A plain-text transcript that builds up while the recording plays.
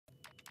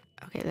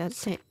Okay, that's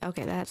saying.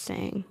 Okay, that's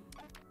saying.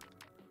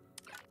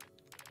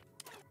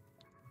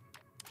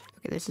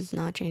 Okay, this is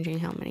not changing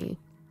how many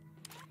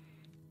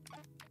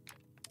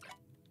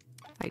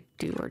I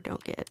do or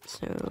don't get.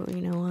 So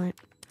you know what?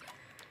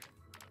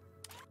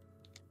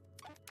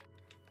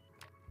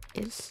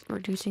 It's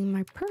reducing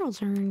my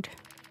pearls earned.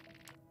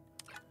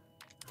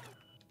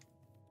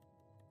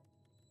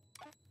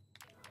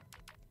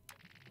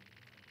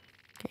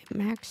 Okay,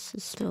 max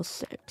is still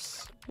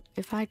 6.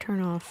 If I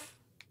turn off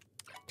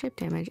chip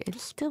damage,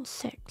 it's still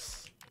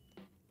 6.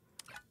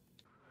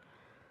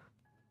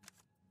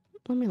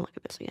 Let me look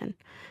at this again.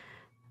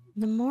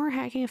 The more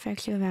hacking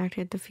effects you have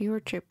acted, the fewer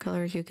chip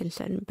colors you can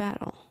set in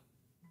battle.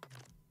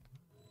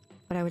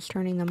 But I was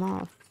turning them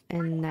off,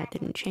 and that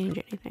didn't change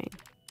anything.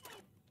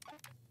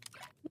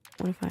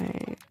 What if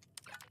I...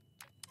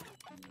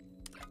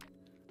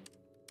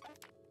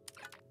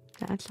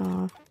 That's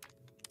off.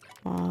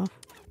 Off.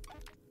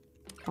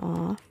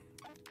 Off.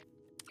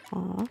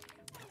 Off.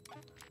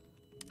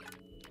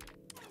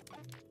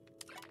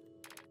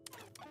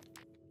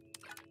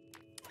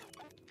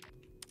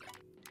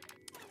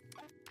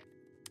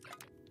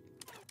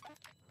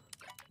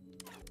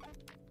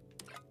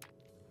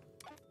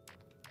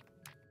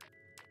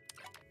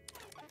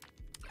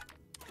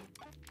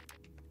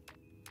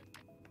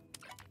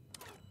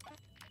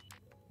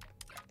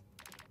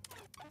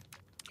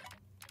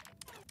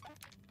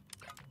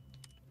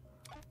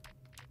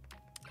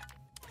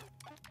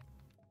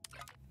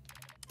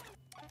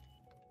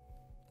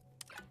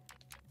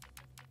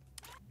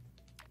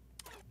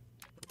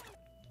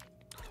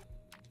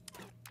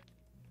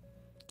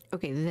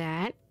 Okay,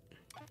 that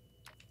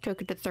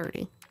took it to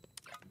 30.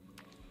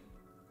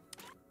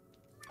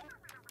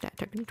 That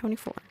took it to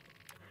 24.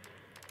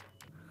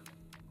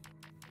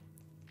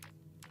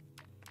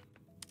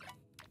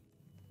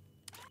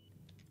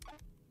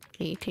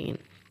 $18.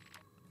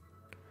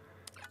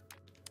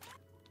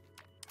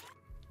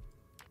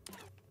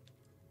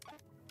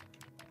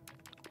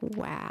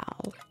 Wow.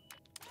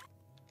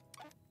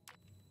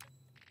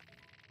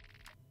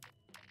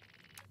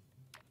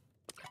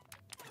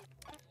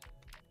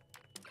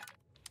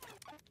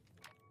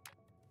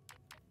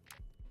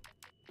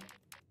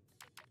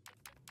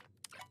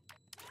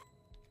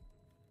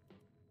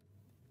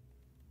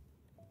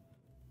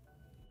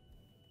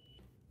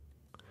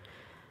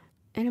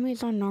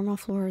 Enemies on normal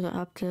floors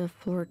up to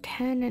floor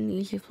 10 and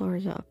easy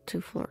floors up to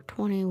floor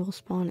 20 will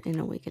spawn in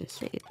a weakened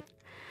state.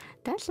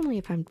 That's only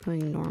if I'm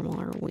doing normal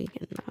or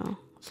weakened though,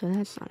 so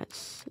that's not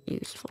as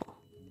useful.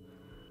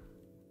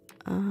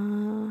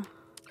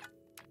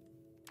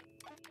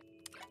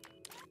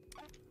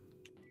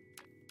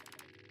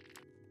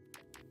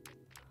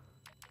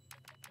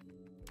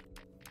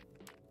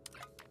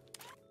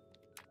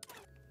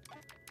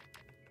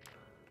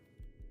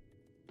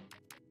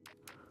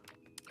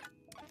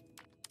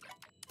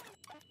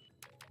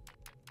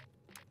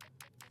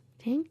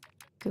 I think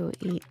go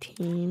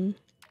 18.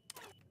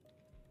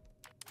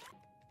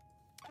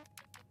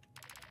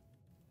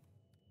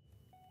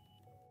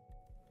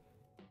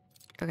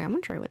 Okay, I'm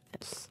gonna try with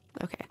this.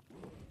 Okay.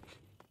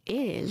 It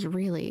is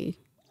really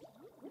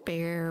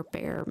bare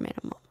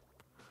minimum.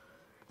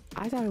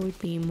 I thought it would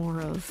be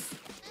more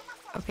of,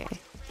 okay,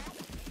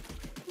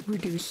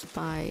 reduced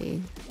by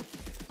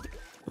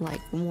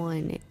like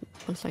 1. It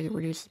looks like it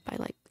reduced by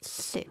like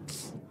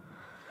 6.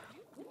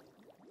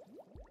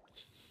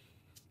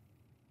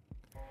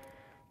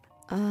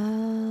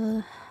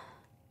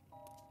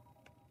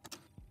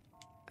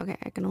 Okay,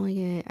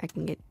 I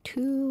can get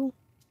 2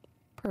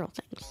 pearl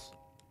things.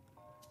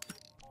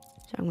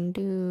 So I'm gonna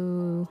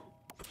do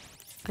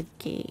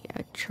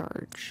a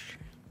charge.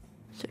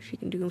 So she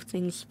can do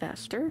things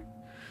faster.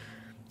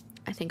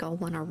 I think I'll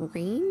want to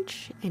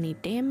range any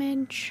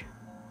damage.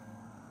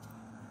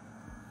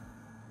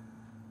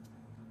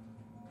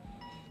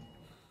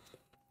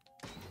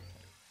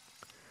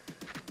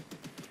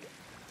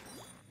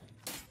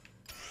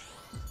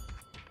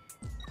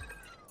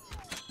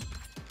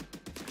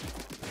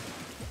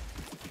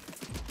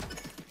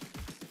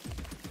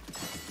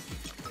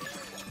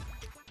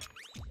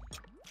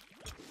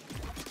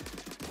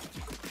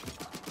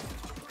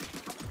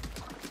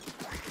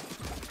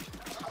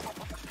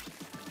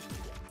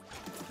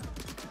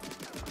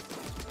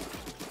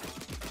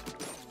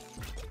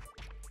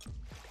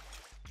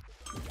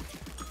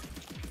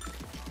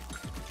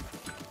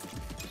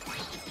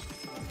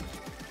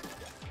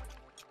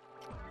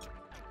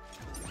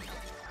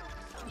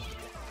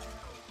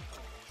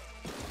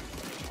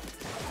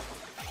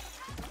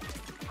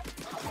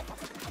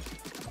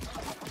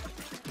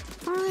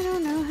 I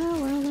don't know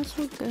how well this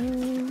will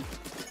go.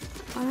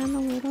 I'm a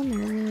little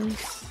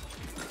nervous.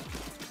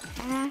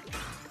 Ah.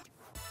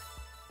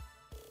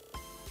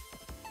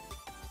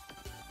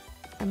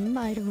 I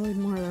might avoid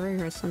more of the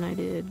rigorous than I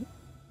did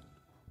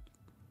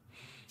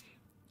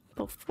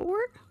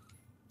before.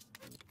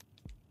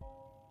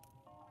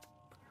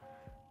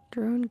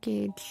 Drone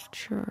gauge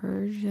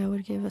charge. That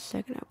would give a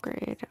second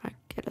upgrade. I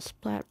get a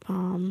splat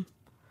bomb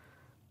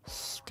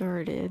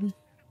started.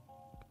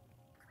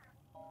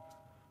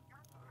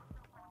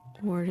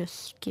 or to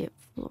skip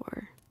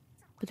floor.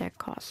 But that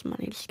costs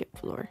money to skip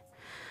floor.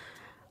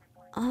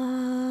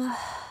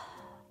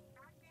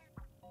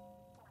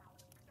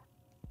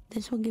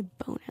 This will give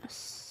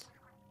bonus.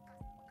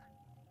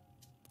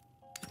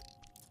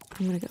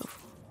 I'm gonna go.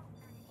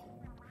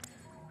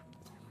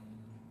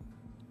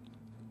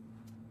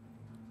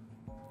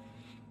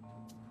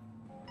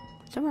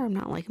 So far I'm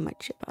not liking my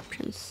chip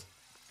options.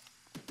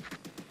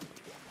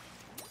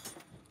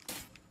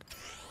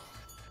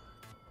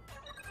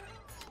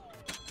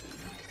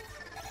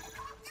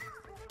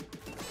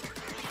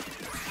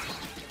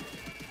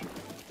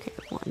 Okay,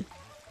 one.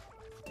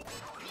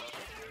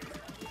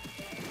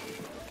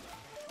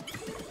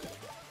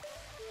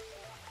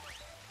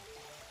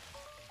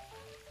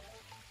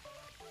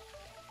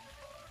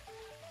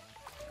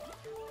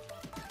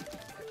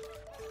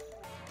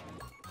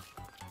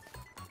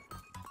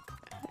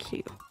 That's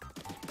you.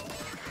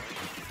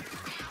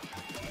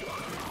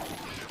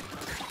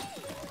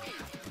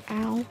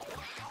 Ow.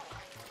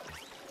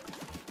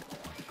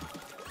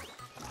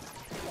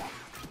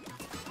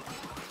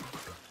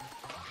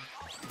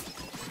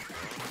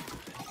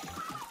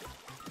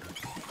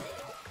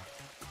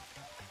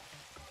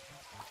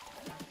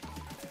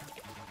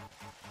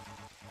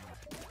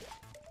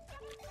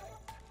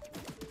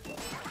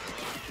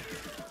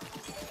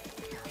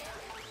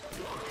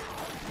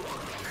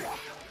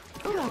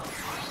 Oh.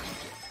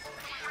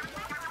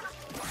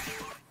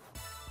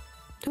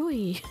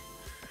 Ooh.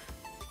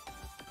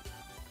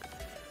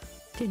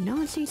 Did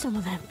not see some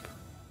of them.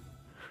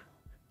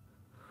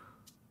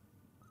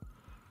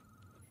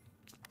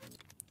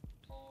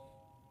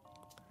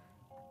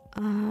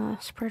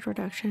 Spread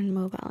reduction,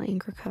 mobile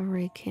ink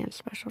recovery, camp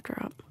special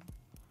drop.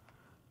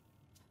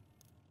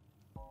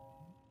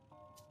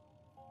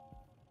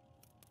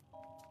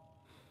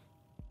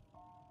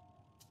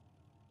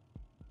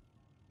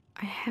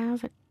 I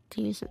have a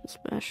decent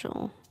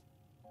special.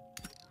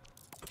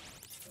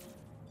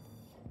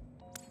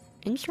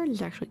 Insert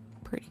is actually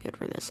pretty good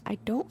for this. I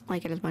don't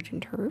like it as much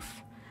in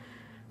turf,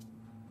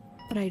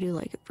 but I do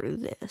like it for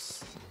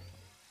this.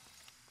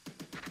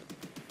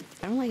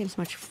 I don't like it as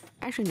much.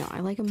 Actually, no, I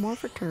like it more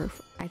for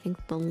turf. I think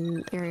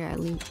the area I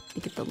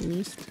get the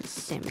least is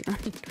salmon run.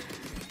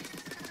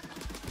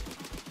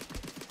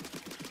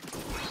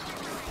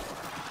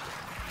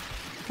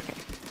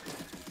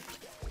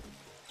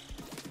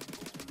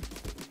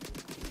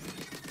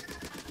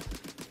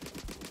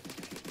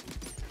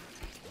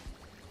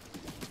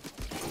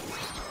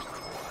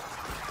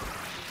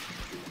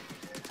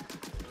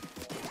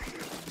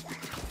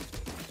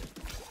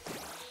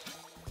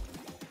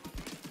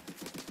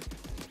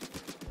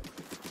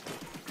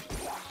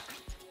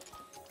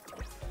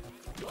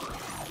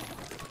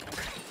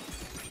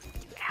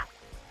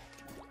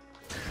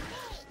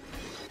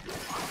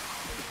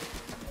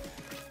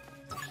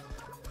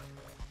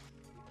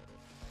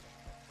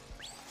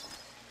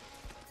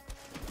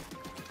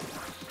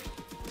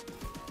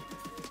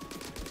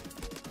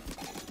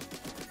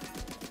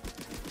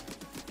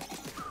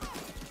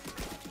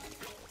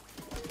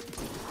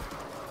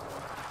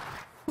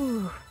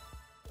 Ooh.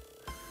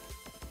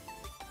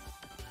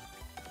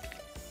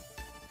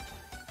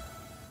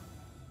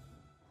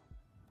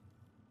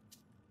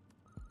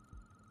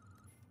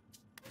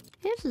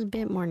 This is a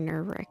bit more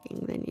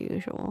nerve-wracking than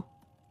usual.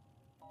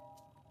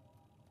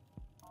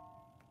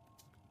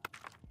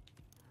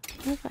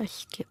 What if I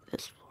skip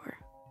this floor?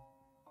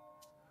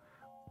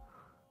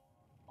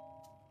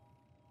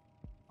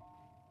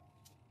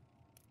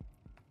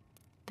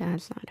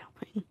 That's not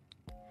helping.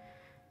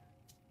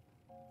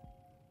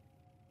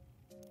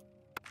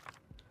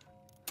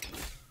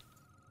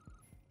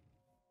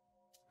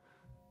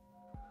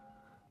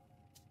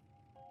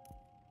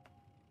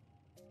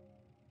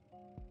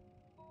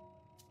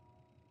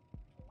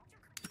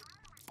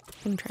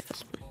 Let me try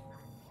this one.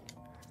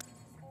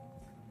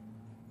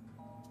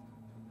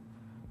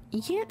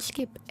 You can't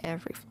skip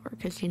every floor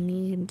because you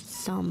need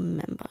some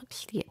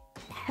membucks to get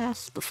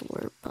past the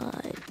floor,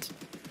 but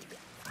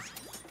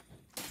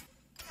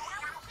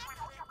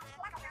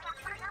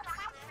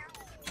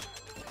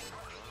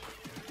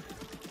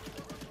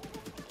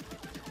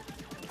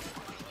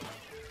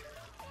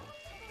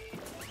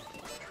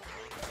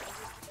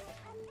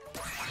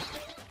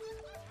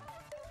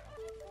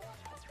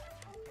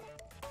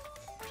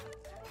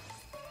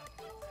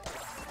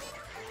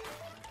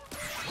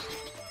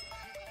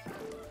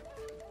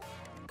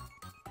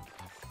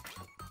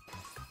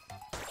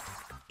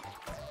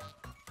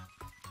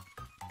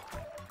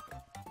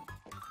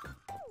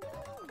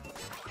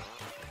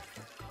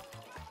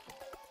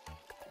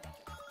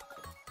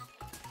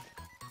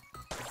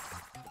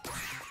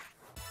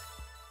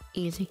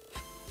easy.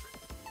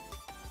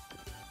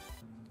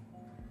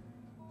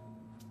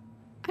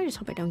 I just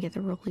hope I don't get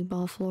the rolling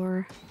ball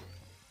floor.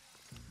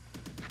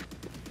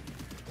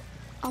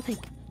 I'll take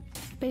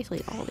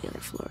basically all the other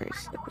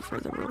floors for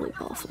the rolling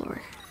ball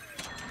floor.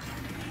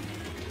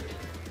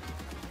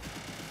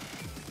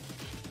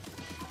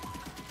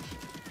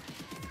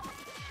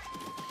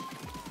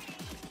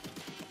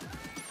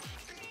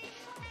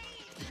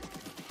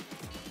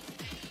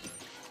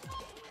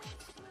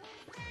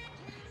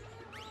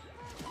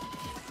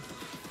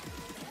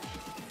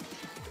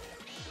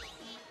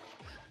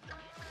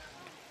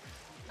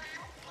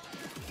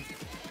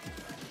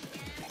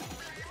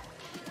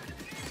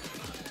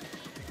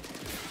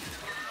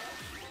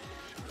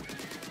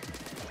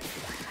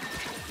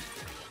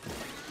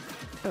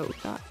 Oh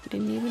god,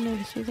 didn't even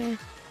notice you there.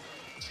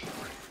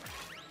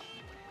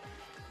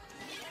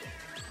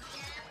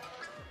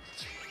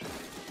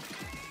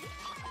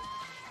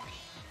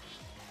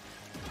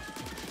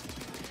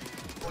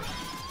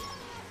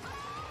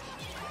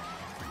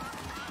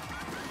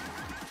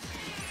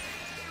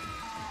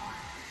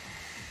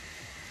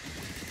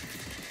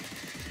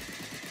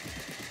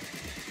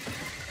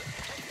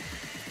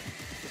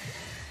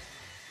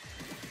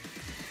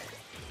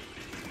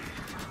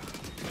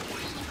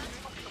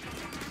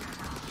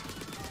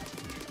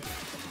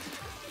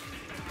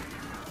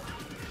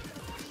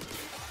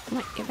 Come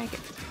on, get back here.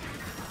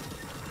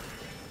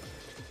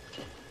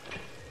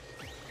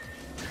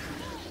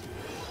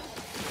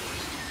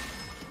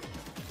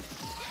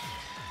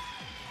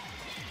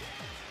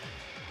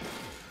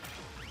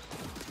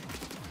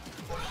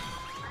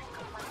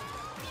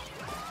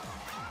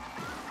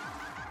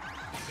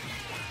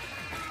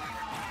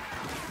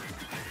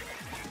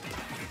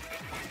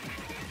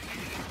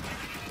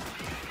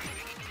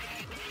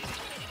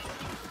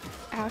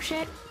 Oh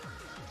shit.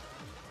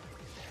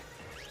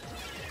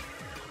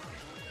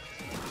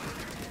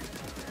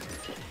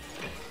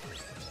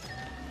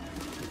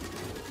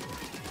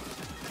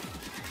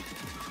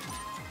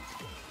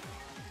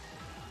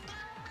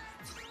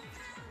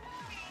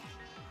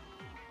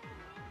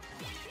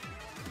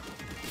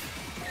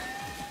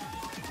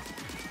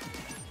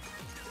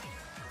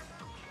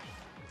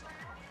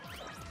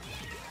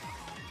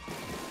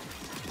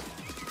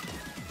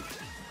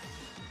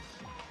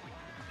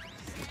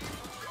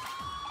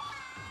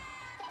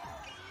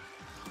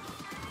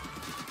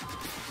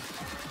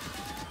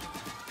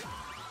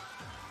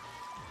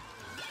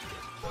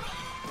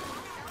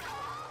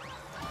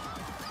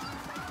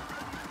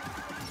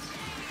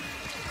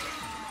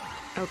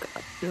 Oh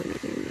god. No, no, no,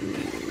 no, no,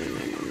 no,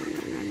 no, no,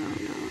 no, no, no,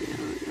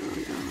 no,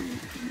 no.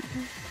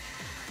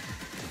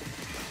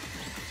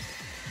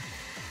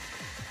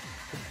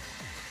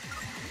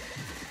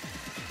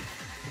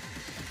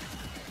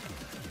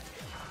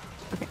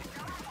 Okay.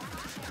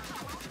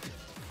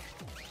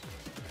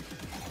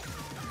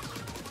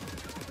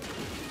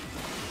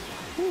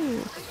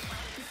 Ooh.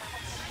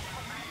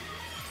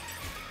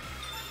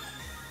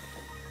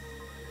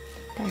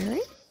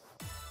 Diary?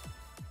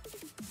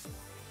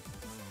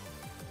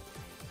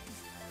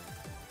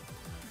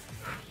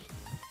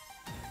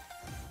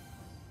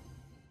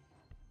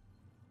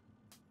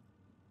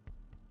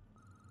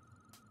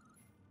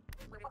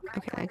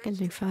 Okay, that gives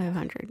me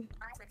 500.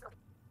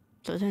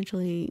 So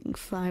essentially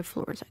 5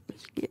 floors I can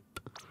skip.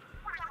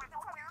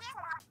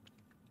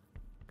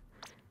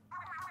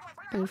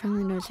 I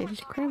finally noticed it is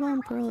incredible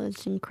and Pearl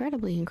is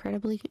incredibly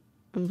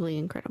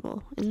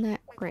incredible. Isn't that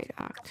great,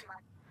 Oct?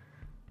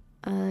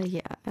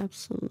 Yeah,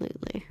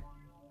 absolutely.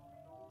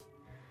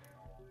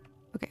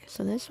 Okay,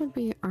 so this would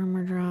be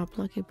armor drop,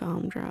 lucky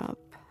bomb drop.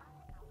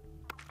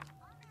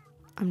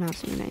 I'm not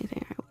seeing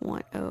anything I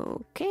want.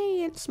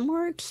 Okay, it's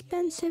more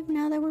expensive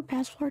now that we're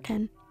past floor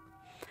 10.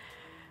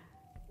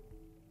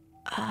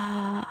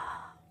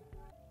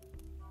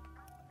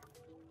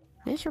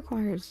 This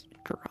requires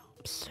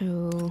drops,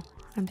 so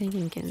I'm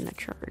thinking getting the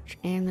charge.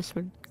 And this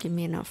would give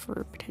me enough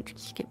for a potential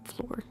skip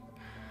floor.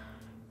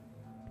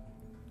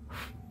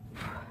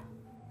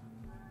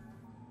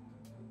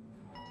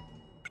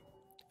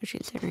 Which,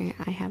 considering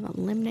I have a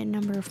limited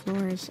number of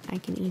floors I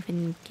can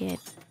even get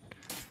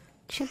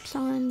chips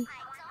on,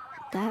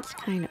 that's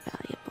kind of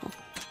valuable.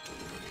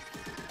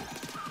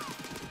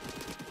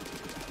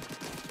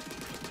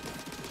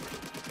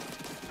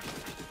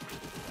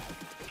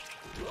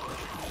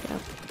 Get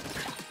up.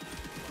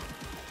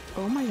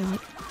 Oh my god.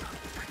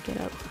 Get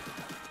up.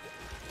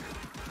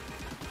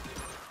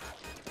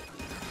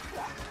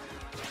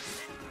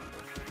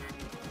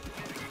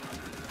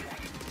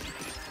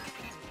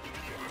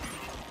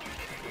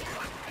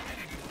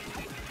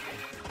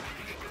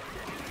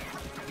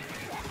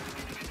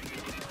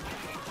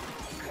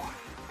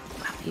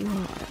 You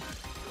are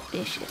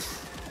vicious.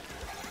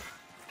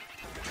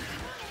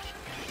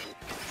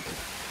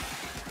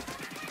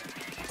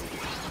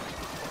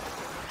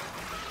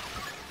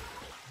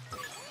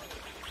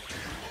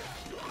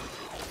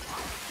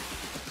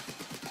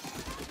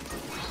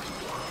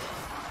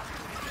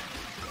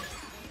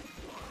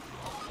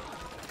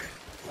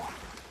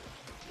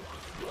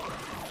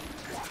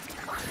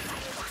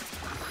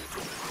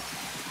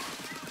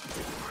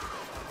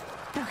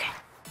 Okay.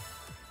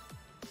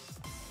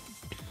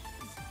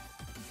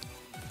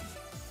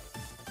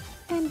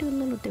 And do a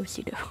little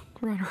do-si-do.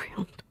 Run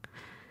around.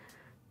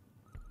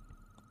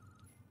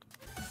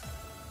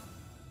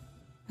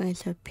 Okay,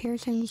 so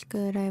piercing's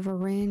good. I have a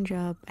range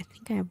up. I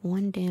think I have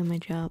 1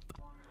 damage up.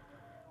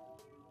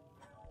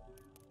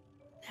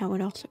 That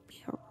would also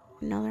be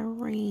another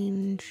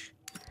range.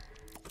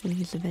 I'm gonna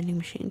use the vending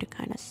machine to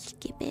kind of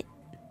skip it.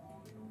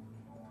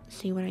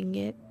 See what I can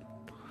get.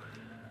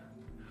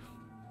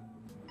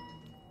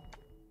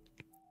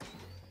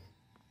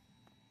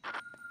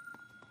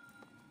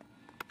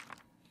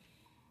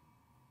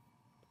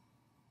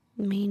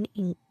 Main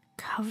ink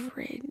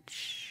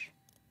coverage.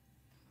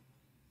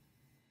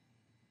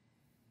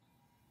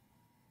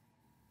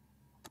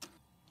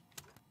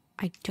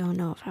 I don't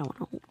know if I want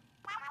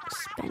to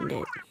spend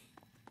it.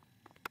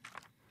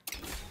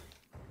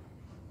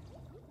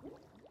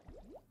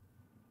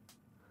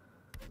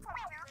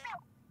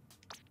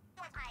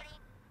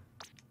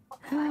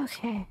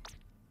 Okay.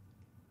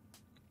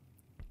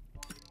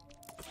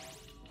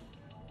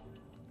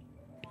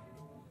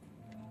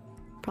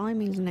 Probably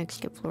means the next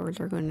skip floors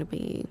are going to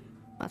be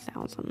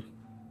 1,000.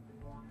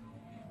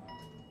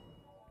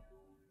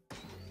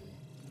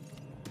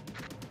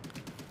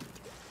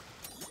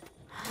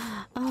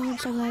 Oh, I'm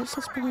so glad it's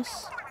this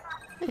boss.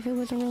 If it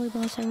was a really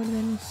boss, I would have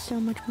been so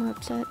much more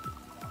upset.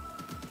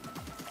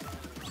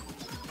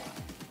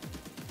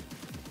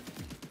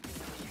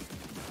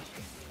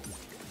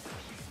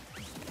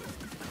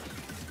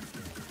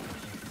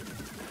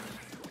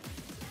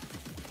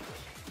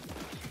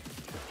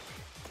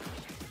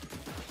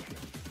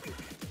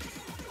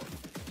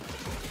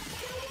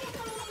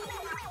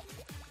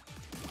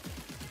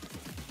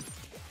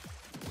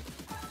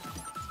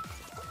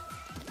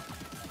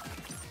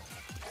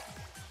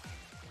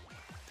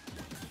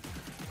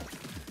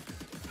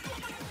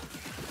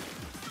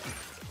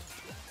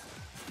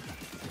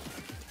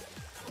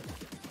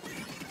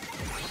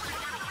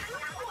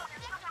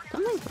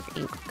 Something for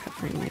ink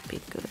recovery might be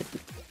good.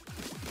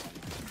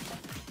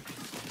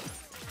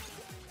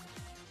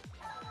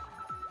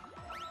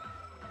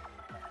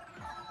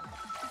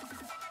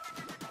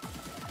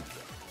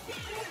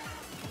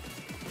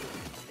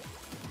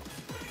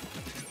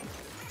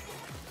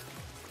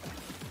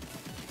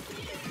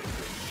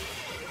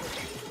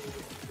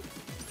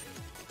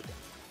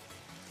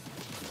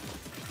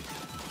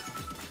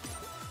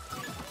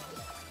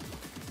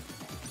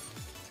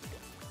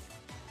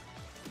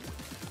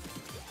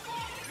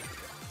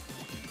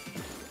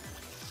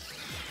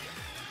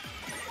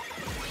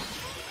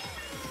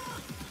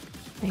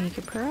 Make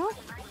a pearl?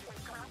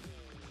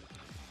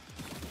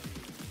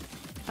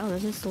 Oh,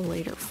 this is the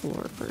later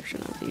floor version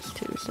of these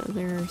two, so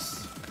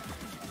there's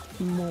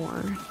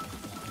more.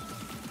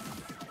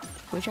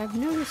 Which I've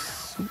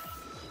noticed,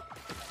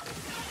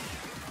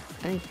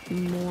 I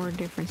think, more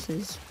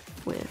differences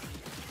with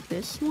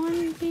this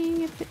one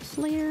being if it's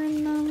later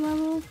in the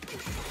level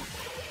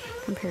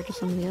compared to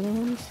some of the other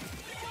ones.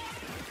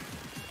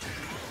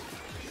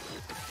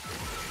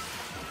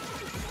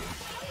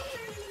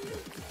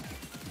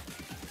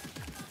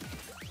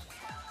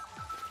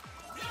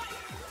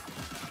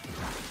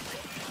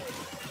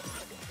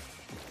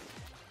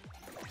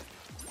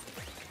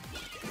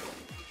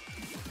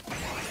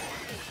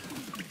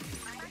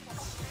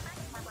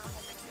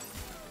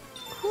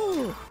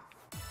 Whew.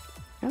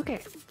 Okay,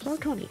 floor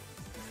 20.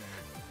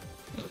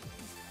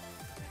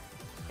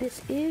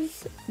 This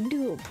is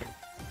doable.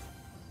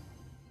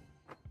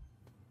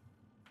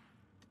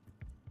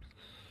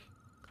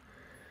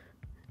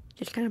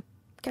 Just kind of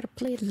gotta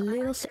play it a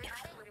little safe.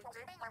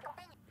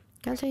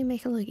 Gotta say,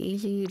 make it look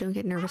easy, you don't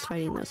get nervous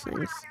fighting those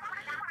things.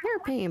 They're a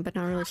pain, but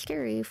not really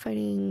scary.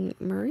 Fighting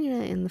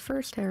Marina in the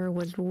first tower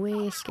was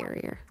way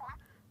scarier.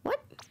 What?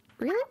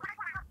 Really?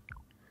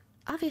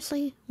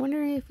 Obviously,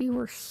 wondering if you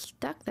were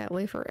stuck that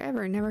way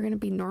forever and never gonna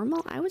be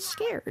normal? I was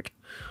scared.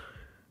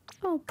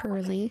 Oh,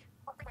 Pearly.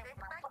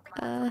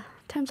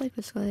 Times like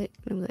this, like,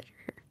 I'm glad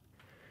you're here.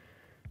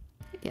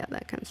 Yeah,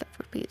 that kind of stuff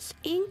repeats.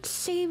 Ink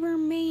Saver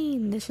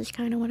main! This is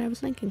kind of what I was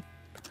thinking.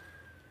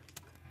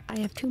 I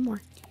have 2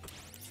 more.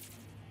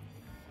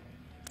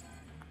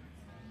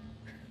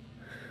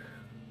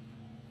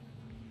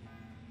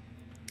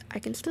 I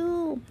can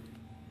still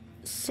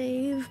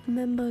save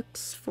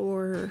membucks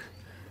for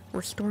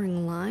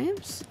restoring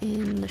lives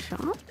in the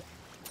shop.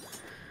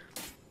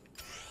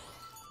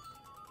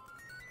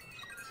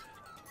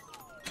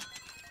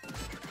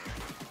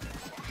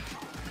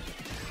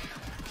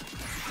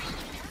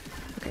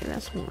 Okay,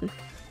 that's one.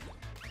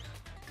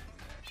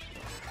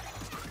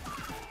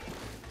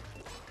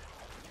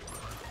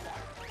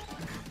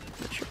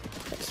 Not sure what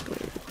the best way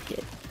to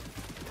get.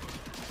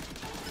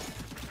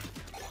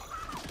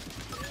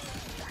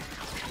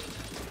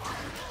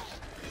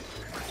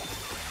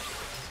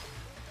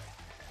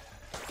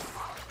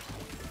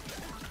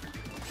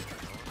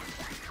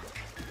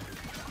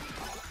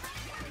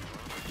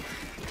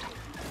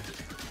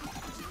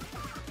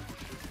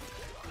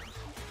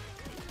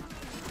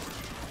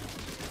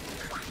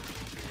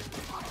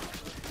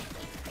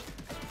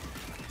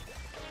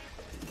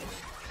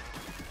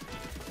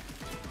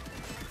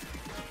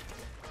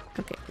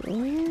 Okay,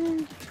 where?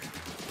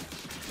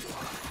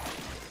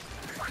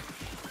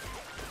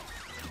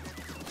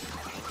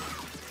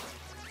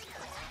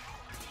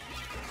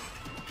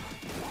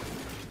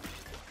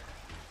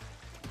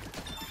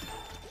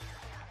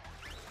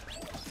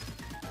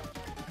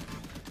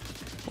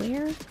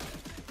 Where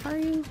are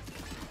you?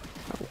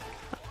 Oh,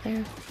 up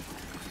there.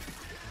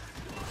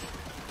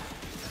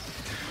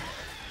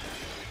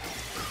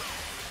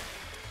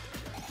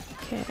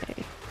 Okay.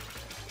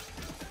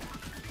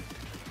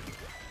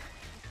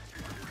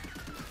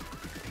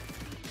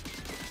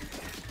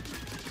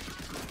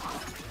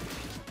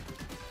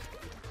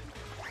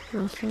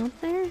 Also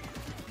up there?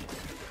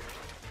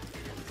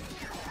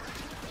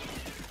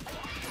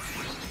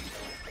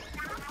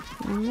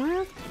 one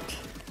left.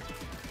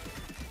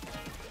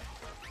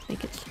 I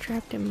think it's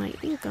trapped in my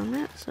ink on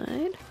that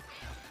side.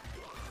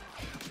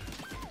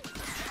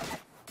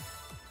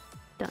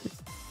 Done.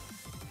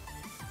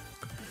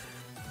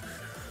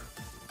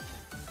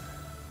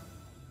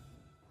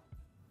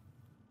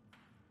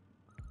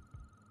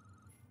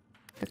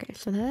 Okay,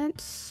 so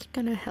that's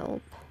gonna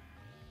help.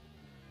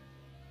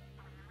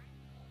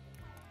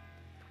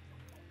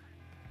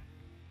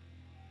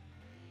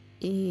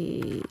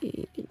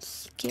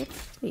 Skip?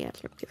 Yeah,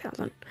 skip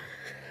 2000.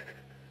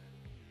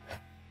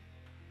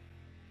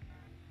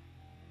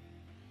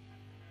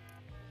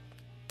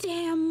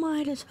 Damn,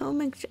 why does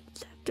AnnenXF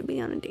have to be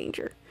on a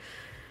danger?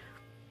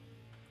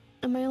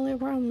 And my only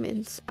problem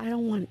is I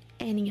don't want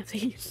any of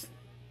these.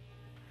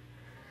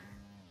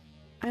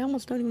 I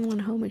almost don't even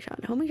want a homing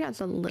shot. Homing shot's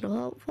a little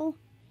helpful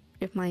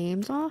if my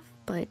aim's off,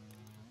 but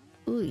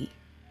ooh,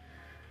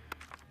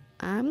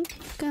 I'm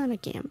gonna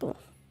gamble.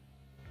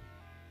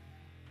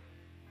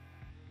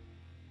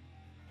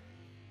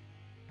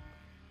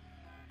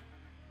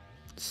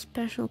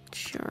 Special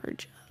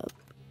charge up.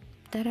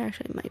 That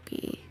actually might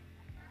be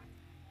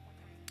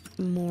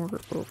more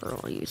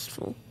overall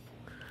useful.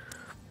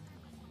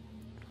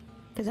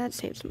 Because that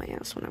saves my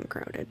ass when I'm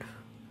crowded.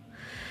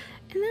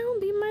 And that'll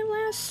be my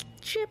last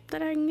chip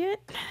that I can get.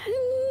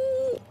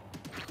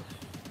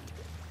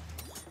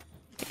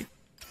 Okay.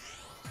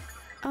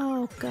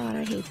 Oh god,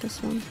 I hate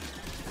this one.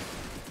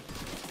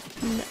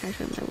 This is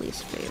actually my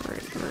least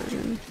favorite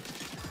version.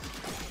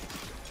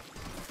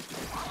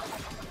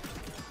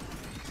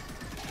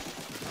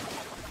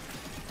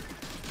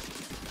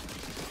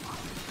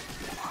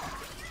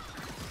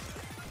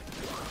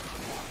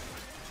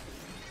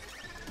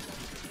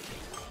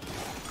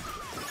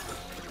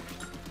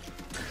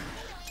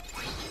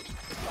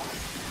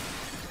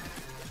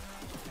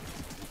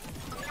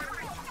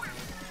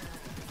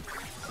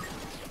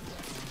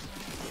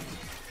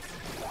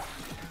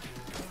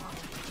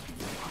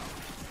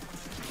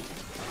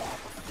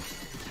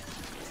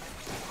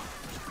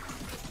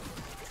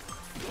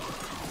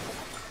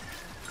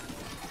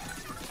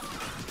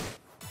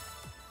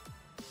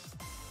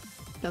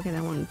 Okay,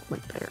 that one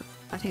went better.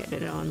 I think I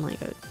did it on like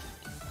a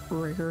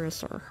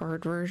rigorous or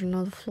hard version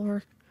of the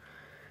floor.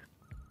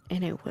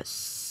 And it was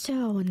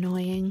so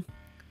annoying.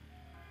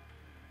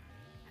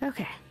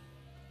 Okay.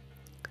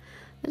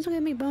 This will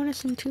give me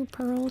bonus and 2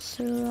 pearls,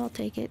 so I'll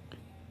take it.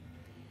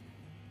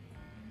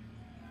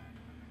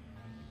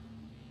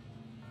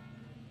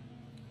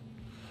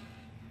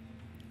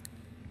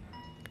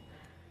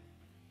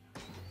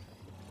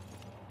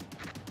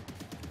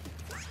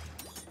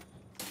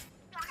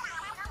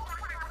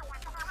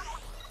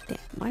 Damn,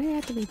 why did it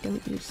have to be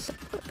don't use sub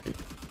weapon?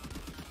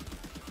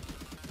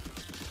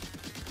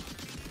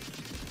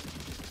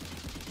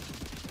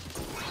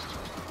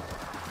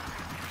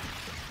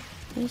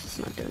 This is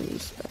not doing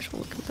use special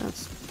because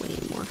that's way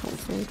more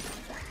helpful.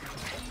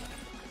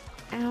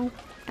 Ow,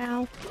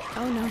 ow,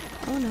 oh no,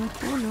 oh no,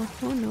 oh no,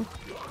 oh no.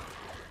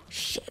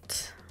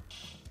 Shit.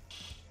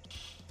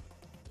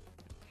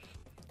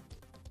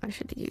 I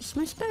should have used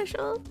my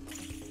special.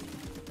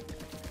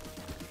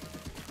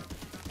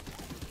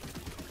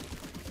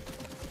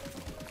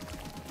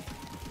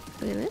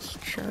 Okay, this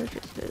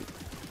charges it.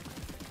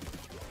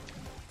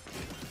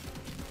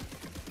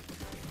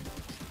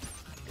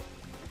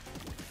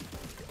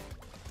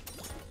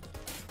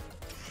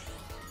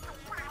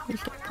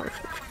 Let's get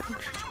partial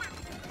charge.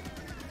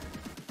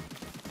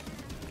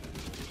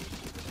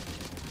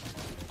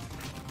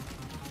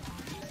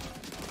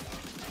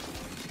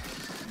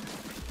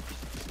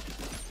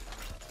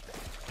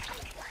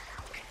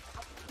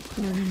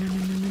 No, no, no,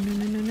 no, no,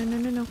 no, no, no, no,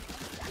 no, no.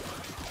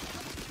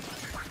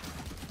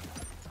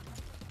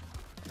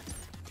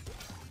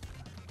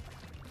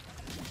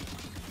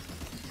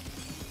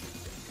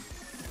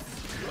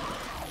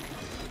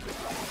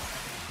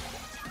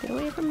 Get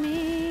away from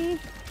me!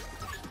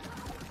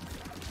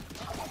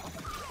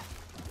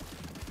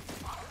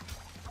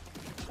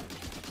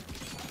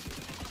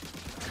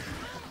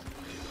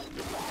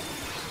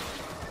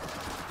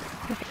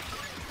 Okay,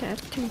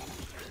 that's 2.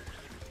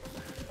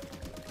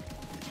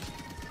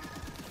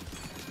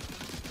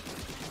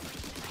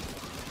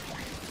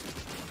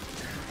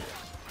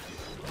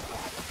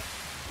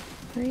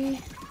 Three.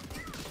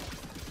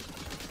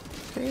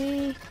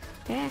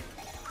 Yeah.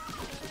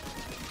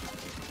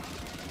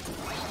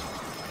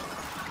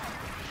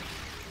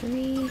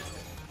 3.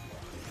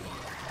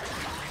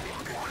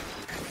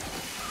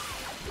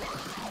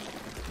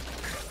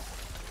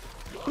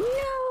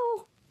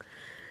 No!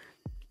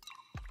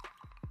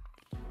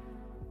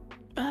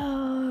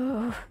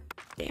 Oh,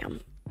 damn.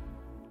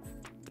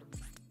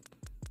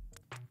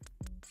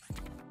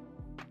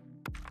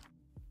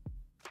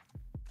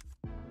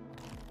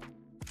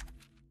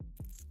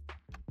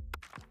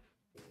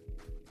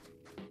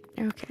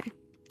 Okay.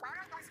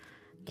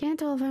 Can't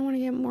tell if I want to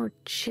get more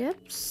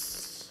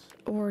chips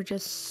or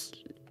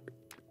just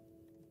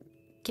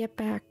get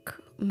back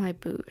my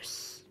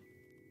boost.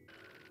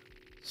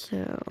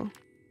 So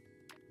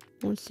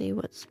let's see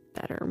what's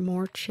better,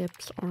 more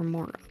chips or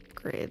more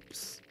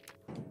upgrades.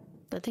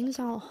 the things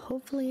I'll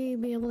hopefully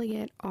be able to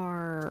get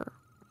are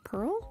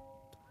pearl.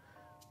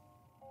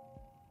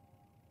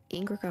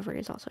 Ink recovery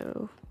is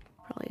also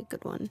probably a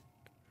good one.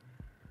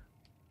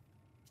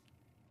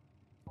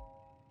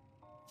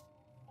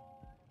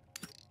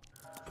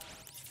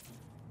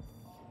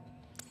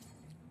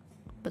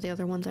 But the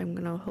other ones I'm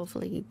gonna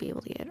hopefully be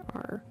able to get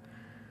are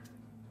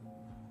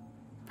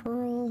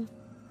pearl,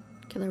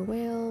 killer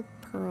whale,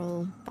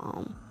 pearl,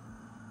 bomb.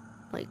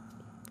 Like,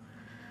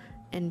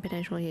 and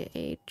potentially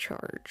a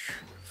charge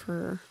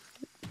for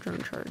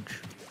drone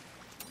charge.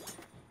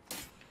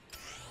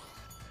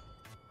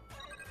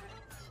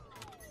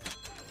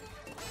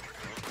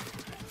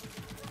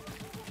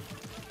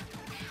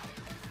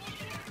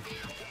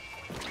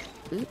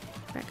 Oop,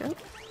 back up.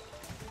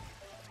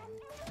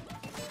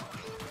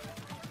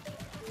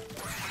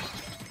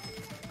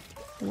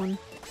 One.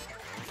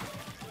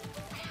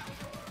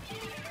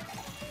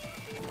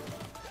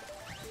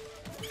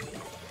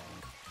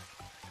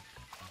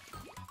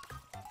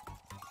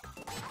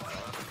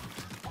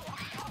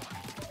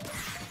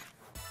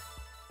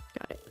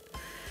 Got it.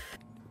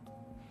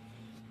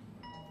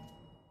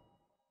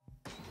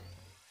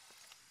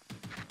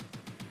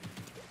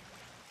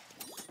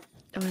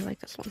 Oh, I like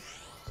this one.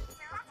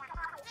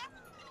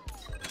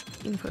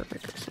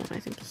 Imperfect this one. I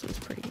think this one's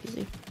pretty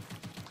easy.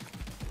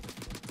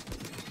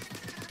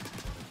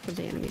 Because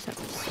the enemies have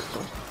to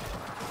circle.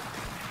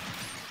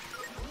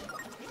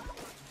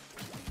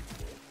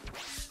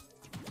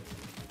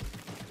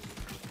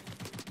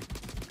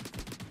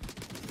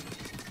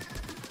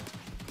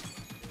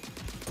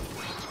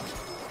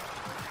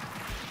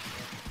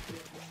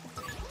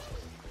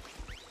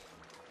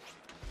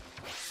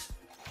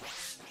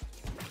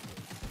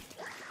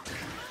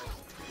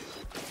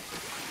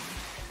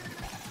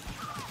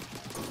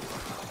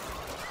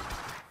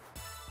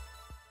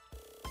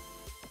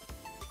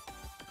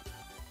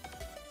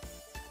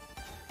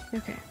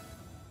 Okay.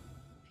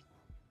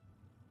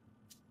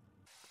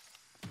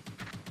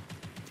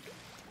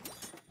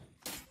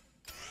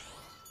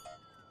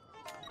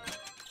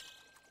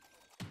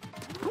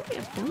 Oh, we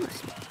have done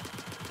this one.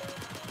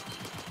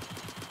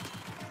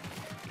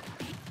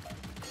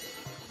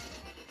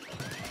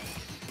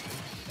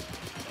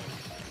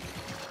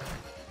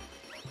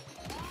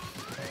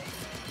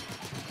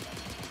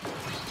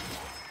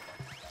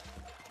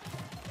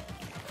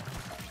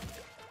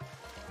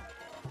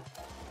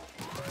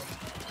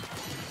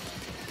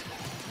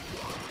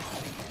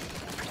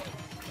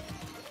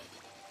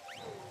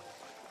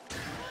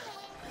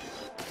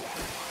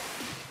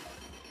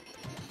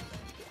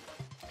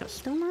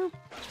 Still now?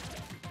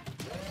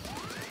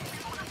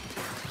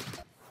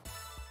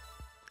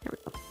 There we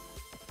go.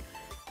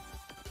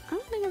 I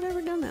don't think I've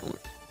ever done that one.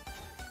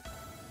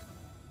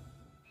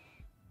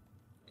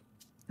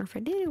 Or if I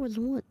did, it was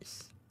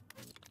once.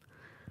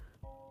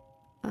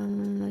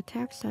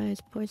 Attack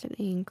size, poison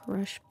ink,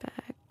 rush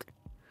back.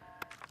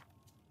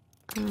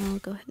 I'll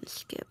go ahead and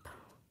skip.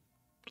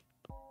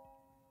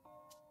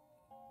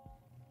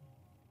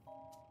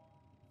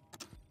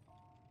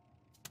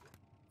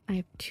 I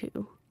have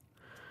 2.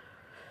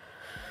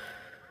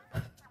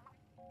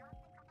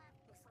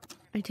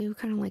 I do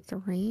kind of like the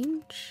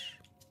range.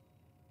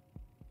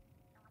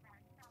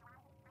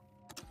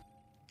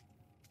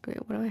 Okay,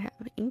 what do I have?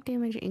 Ink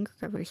damage, ink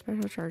recovery,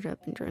 special charge up,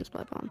 and drone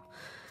splat bomb.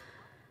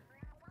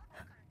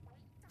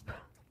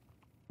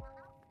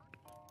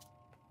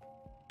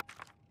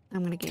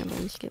 I'm gonna gamble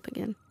and skip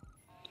again.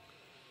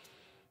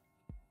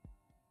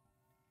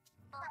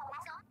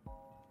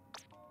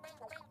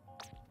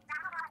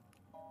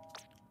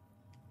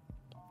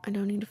 I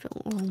don't need to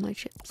fill all my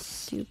chips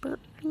super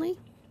early.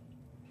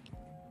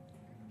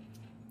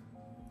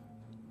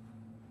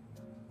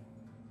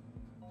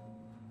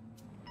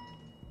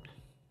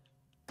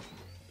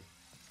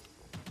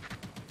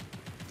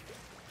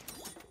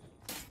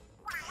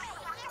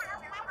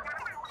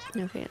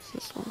 Okay, it's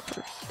this one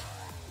first.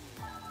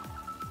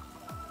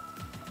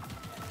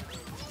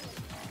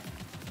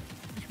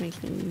 Which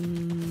makes me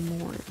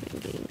more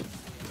thinking.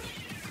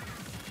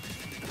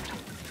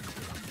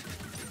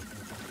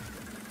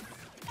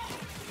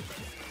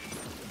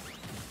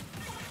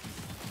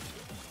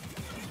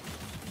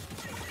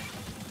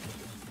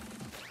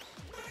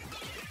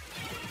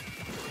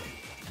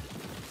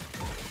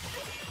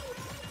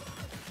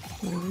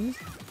 One.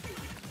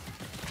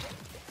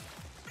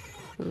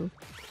 Two.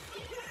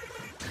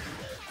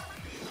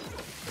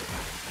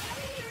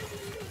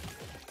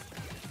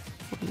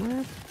 One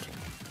left.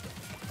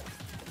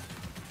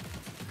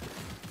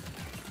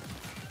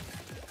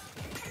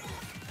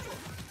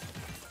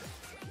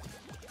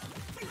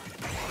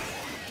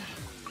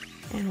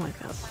 And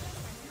wipe out.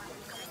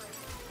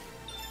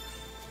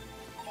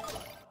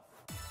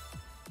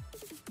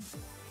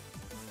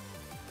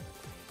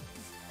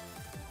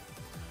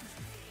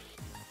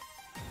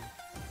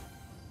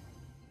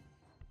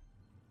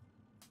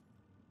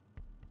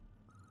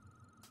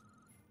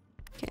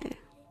 Okay.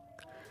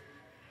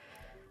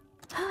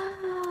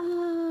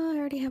 I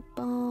already have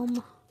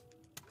bomb.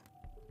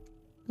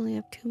 Only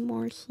have 2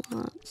 more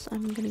slots.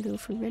 I'm gonna go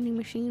for vending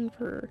machine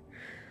for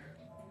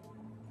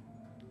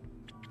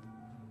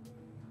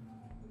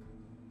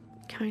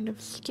kind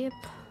of skip.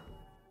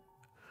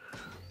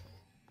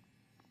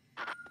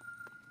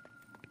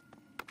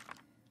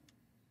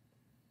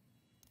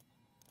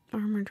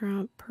 Armor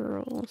drop,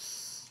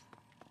 pearls.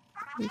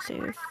 Let me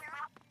save.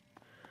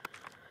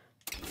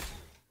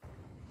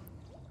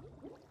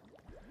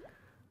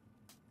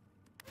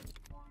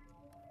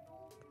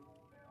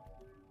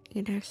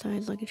 Attack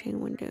size, lucky chain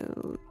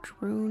window,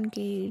 drone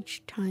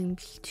gauge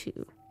times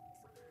 2.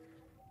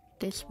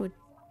 This would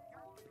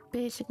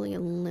basically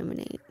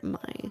eliminate my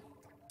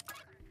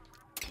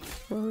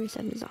roll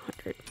reset is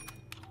 100.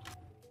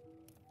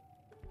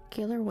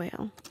 Killer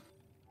whale.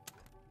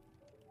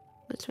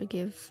 This would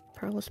give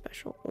Pearl a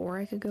special, or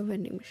I could go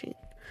vending machine,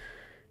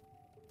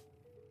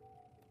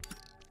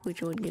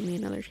 which would give me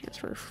another chance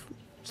for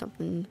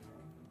something.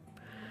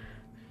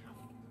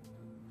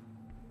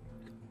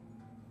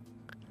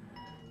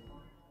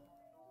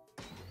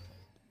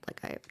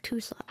 Like I have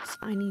 2 slots.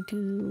 I need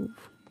to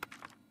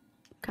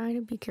kind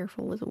of be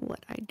careful with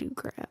what I do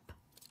grab.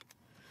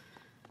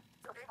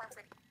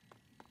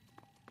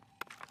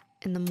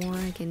 And the more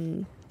I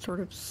can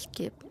sort of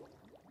skip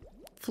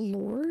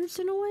floors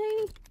in a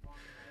way,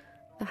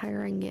 the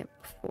higher I can get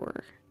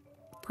before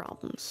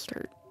problems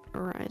start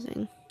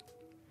arising.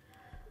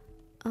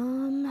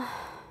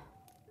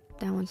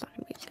 That one's not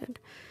gonna be as good.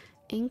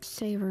 Ink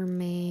saver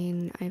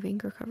main. I have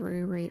ink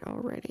recovery rate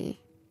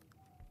already.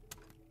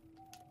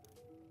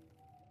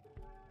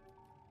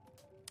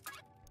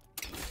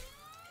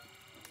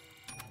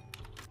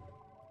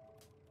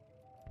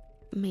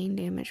 Main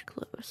damage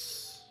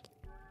close.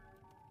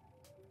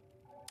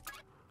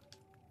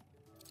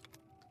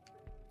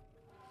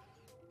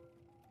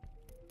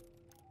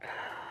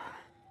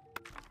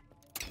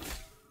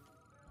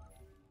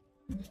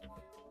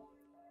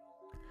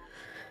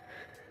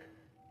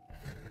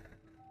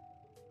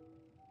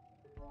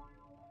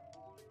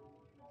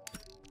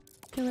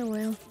 Killer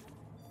whale.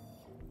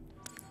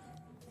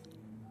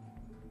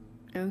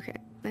 Okay,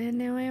 and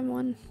now I have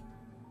one.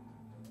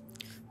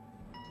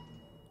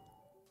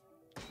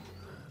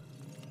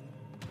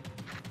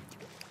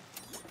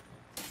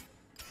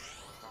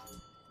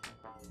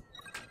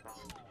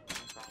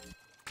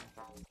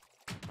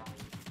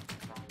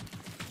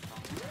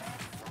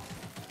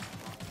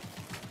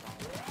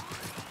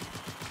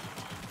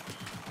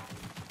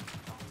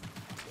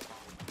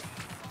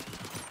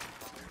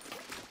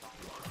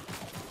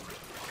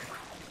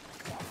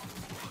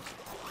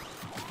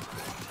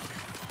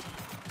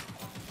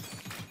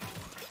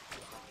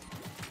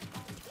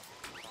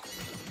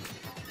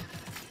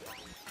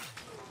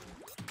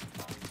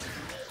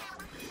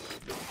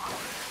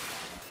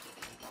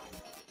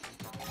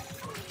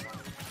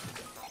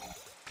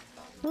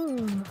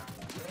 Ooh.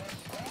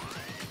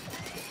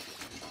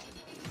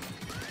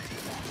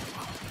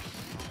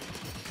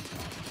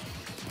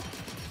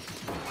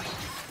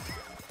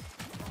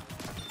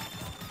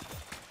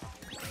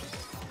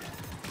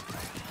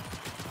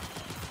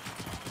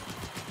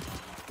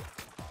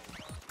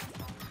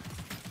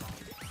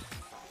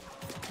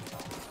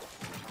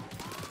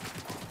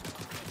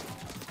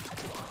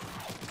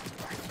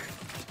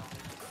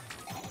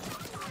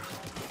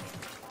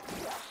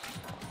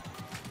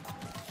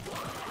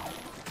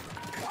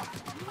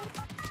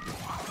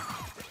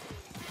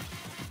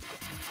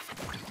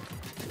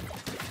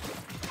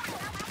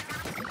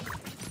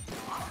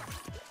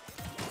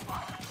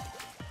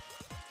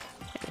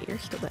 You're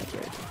still back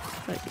here,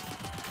 but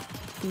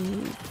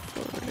move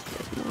forward a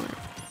bit more.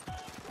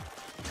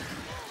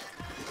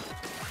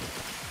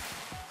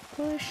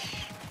 Push.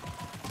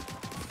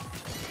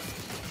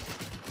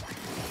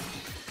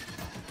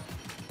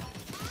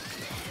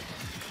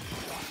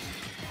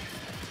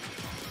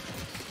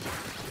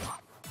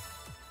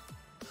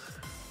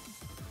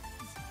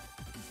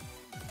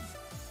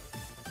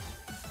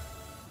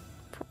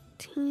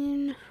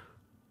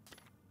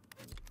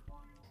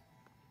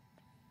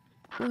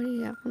 What do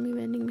you got for me,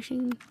 vending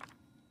machine?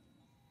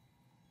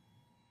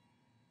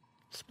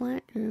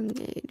 Splat3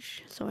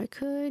 gauge. So I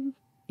could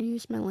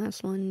use my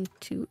last one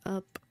to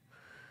up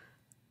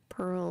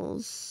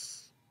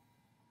Pearl's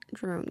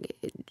drone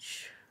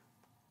gauge.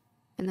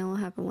 And that will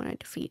happen when I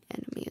defeat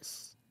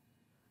enemies.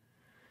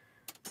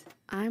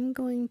 I'm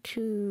going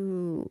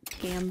to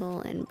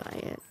gamble and buy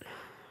it.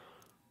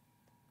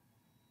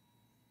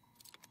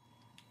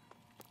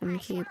 I'm gonna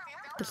keep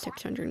the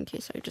 600 in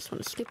case I just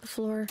want to skip a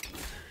floor.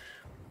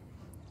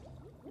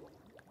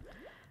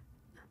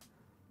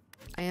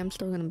 I am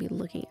still going to be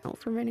looking out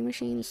for vending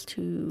machines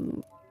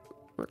to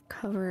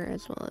recover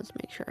as well as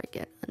make sure I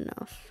get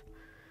enough.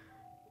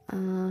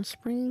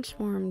 Spring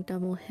Swarm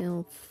Double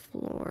Hill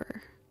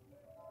Floor.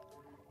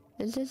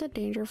 This is a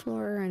danger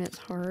floor and it's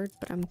hard,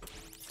 but I'm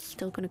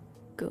still going to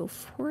go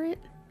for it.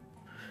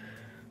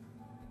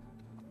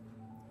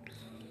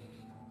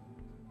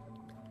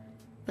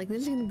 Like,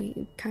 this is going to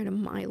be kind of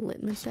my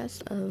litmus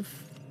test of,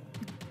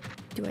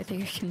 do I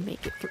think I can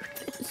make it through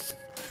this?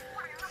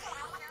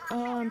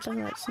 Oh, I'm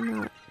sorry, that's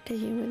not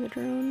taking away the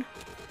drone.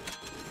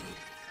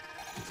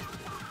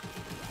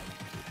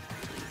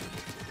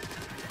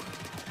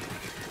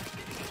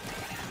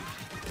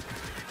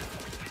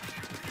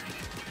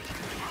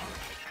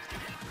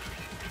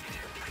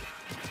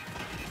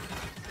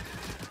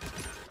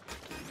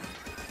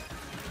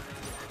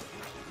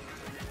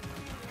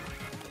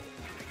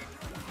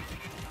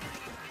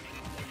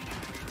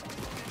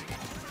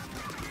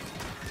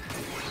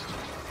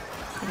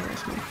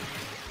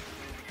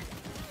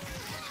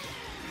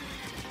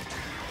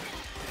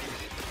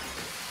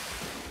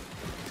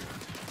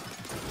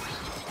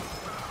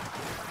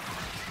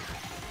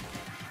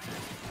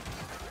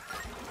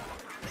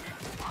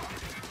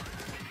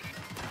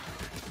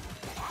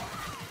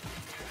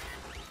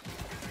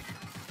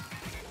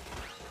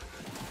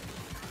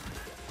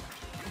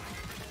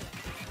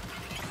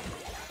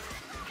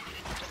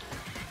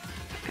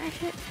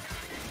 crash it.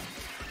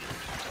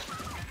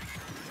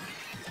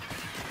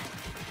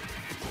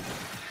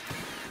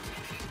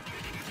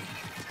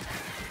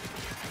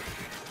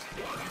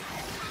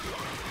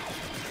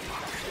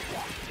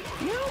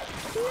 No,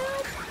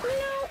 no,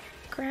 no.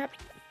 Crap.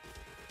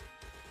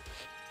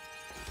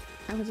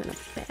 I was in a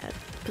bad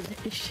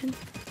position.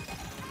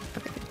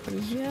 Okay,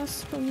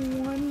 just the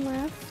one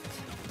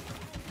left.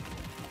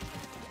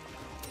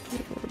 Get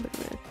a little bit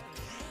of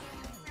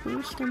a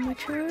boost on my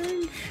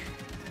charge.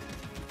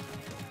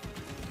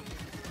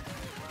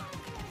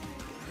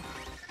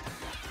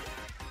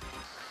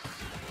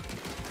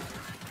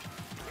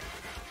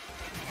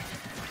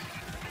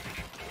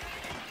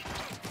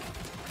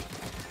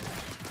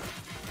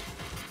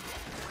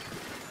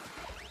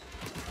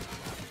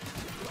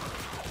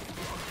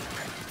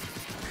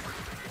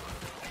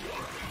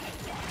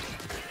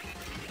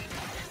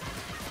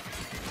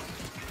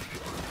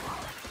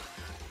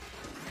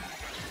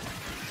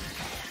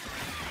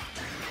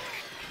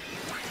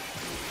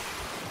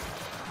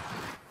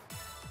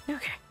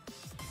 Okay.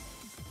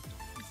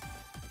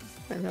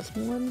 And that's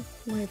one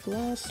life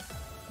lost,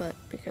 but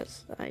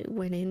because I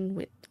went in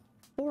with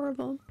 4 of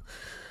them,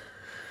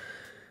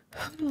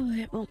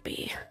 it won't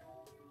be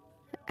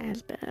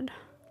as bad.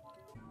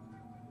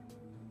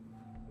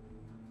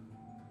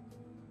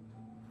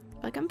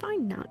 Like, I'm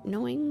fine not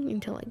knowing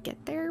until I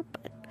get there,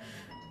 but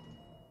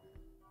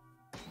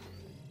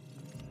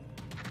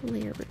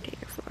layer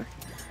rotator floor.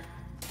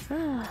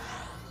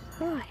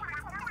 Boy.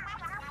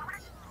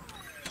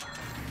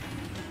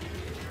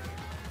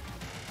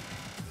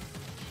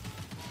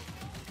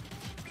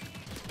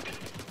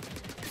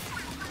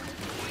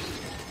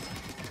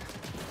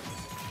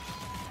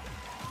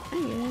 I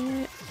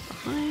get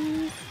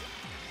 5.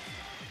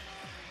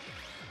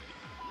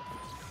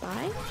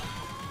 5?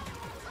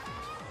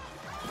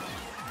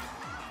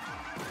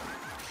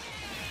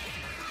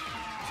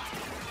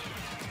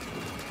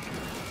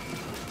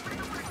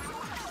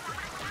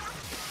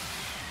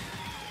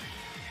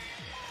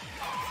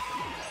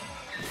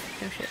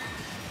 Oh shit.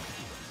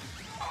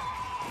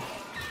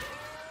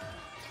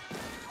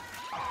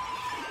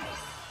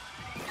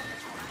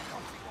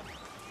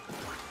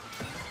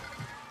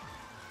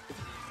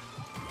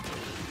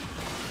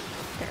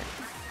 There.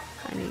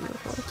 I knew you were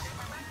close.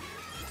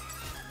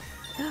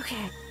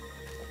 Okay.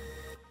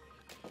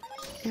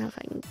 Now if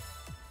I can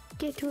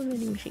get to a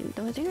vending machine,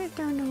 though I think I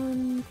turned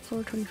on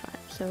floor 25,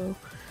 so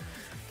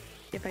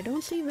if I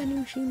don't see a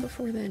vending machine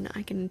before then,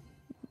 I can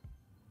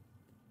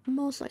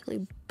most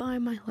likely buy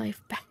my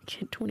life back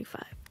at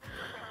 25.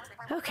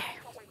 Okay.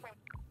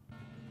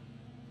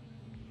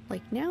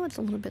 Like, now it's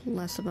a little bit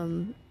less of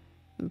a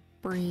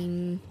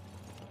brain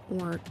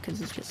work,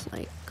 because it's just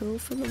like, go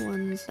for the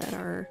ones that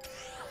are...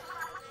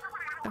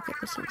 Okay,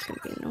 this one's gonna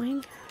be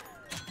annoying.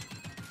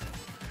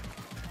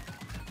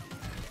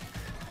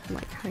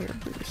 Like, higher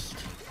boost.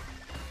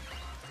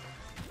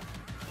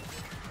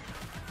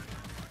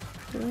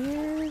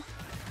 Where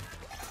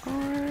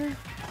are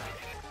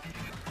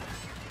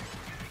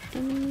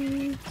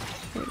enemies?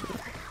 There you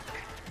are.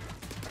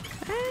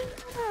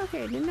 Ah,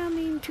 okay, did not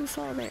mean to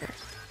fall there,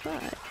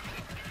 but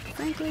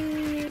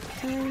frankly, it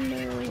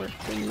kinda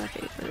worked in my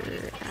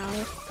favor.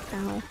 Ow,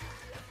 ow,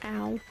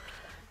 ow.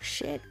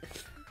 Shit.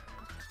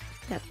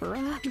 That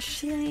barrage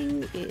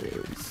thing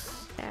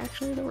is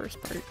actually the worst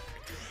part.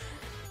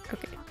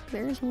 Okay,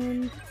 there's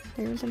one,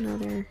 there's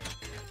another.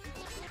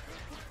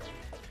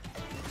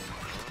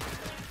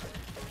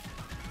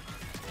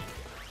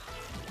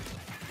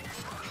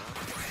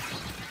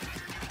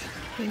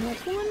 And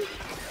that's one.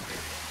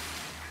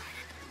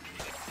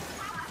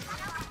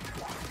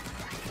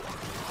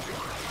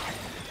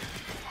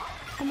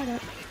 Oh my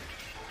god.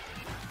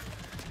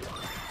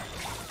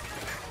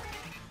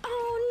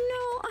 Oh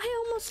no,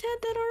 I almost had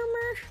that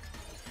armor.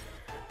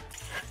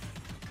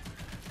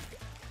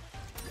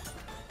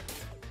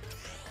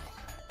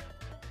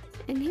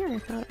 And here I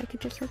thought I could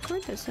just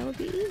record this, that would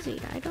be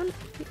easy.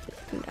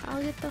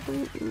 I'll get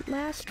the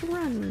last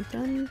run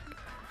done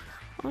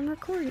on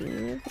recording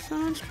if it's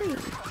not on stream.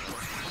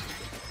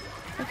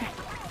 Okay.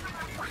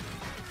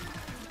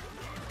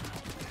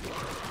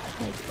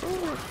 Like,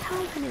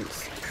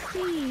 overconfidence be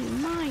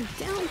my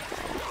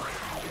downfall.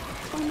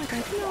 Oh my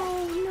god,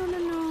 no, no, no,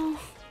 no.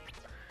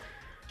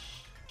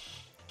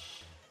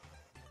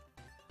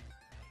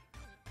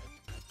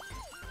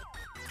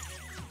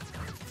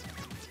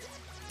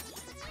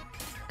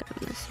 Got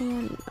this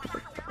one,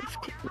 other both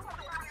too.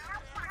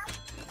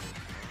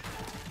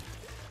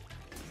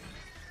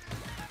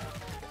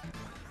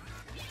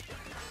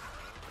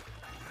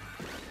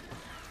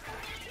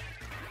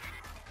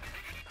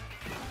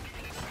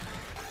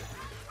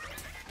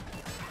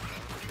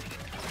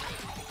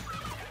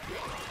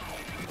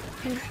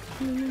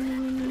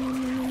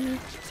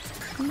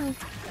 No.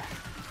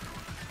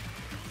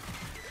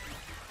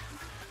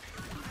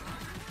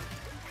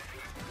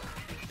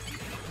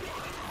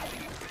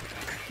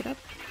 Get up.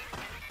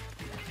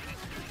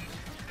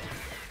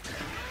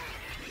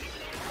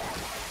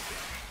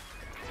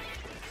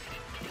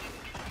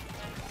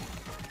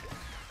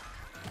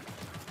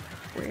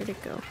 Where'd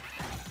it go?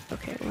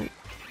 Okay,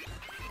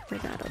 where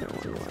that other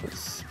one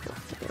was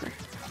before.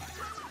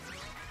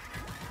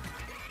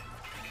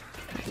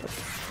 Kind of.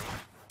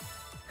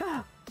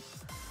 Ah!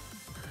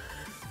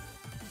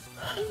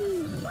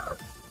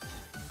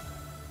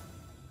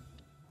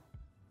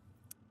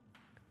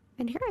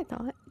 And here I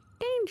thought,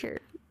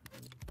 danger,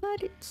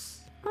 but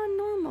it's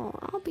unnormal.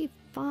 I'll be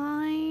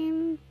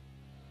fine.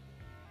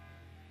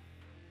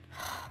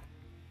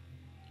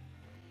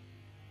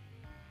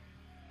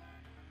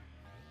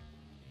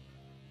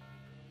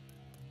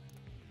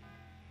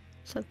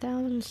 So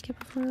 1,000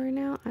 skip a floor right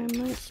now. I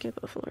might skip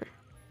a floor.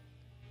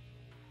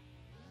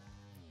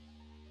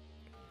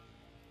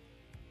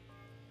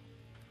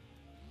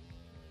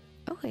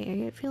 Okay, I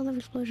get field of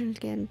explosions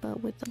again,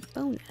 but with a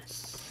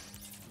bonus.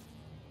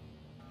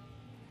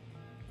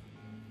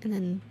 And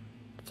then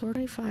floor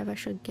 25, I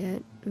should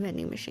get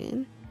vending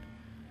machine.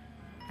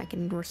 I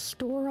can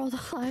restore all the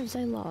lives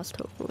I lost,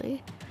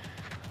 hopefully.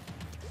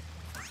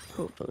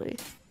 Hopefully.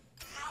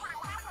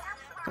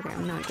 Okay,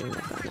 I'm not getting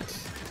that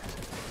bonus.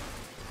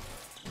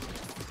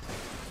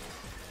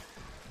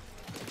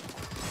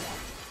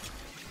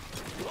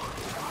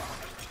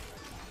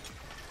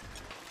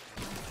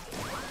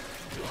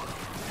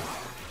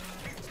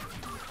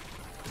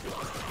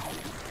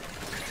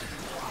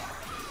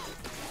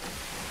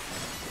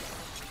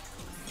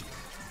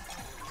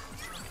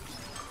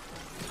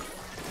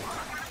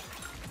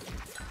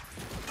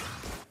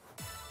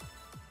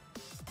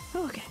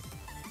 Okay.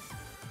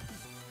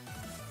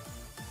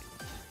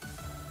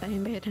 I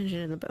didn't pay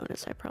attention to the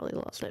bonus. I probably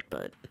lost it,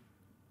 but...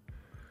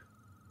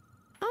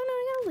 Oh no,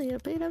 I got a little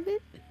bit of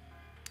it.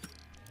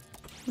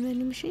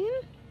 Vending machine?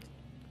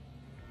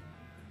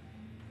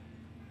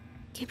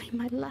 Give me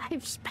my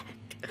lives back.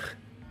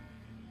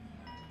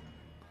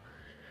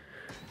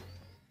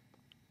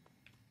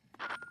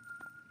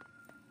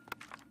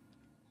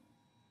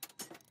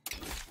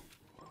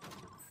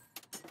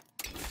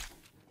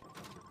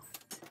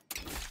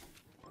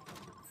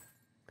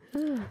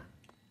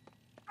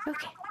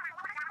 Okay.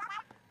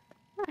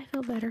 I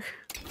feel better.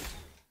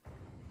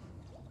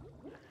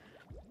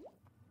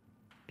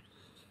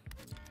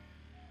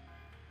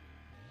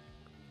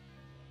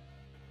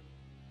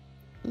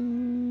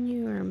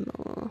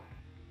 Normal.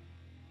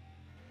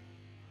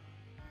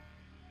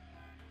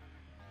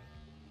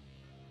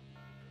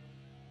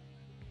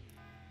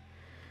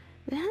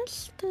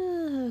 That's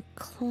the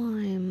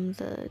climb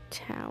the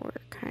tower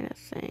kind of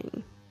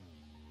thing.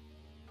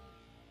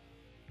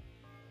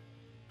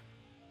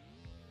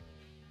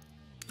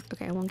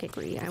 Okay, I won't get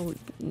greedy.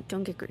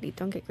 Don't get greedy.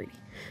 Don't get greedy.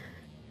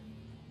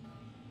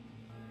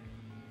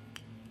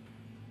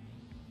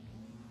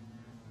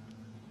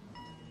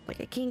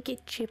 Like, I can't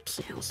get chips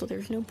now, so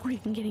there's no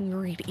point in getting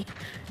greedy.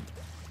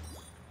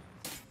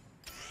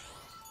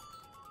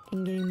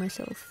 And getting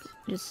myself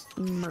just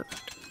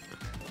murked.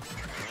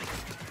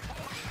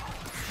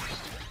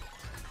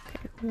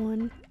 Okay,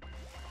 one.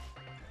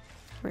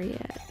 Where you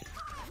at?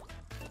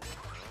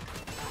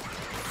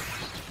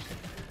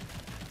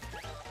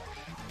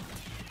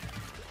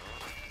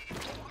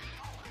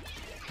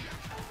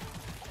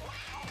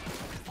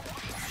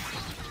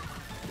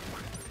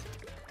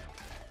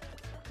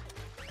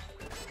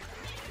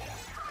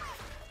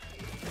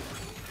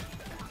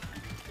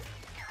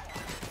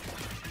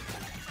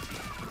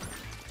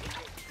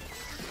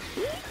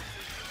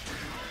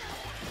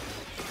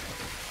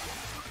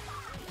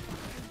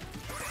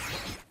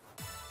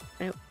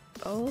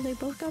 Oh, they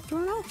both got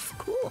thrown off.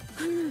 Cool.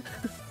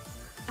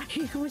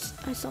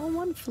 I saw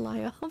one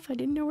fly off. I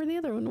didn't know where the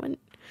other one went.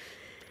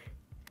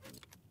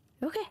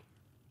 Okay.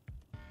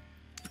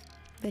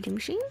 Vending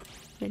machine.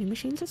 Vending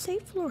machine's a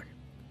safe floor.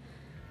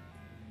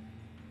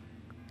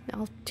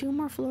 Now 2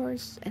 more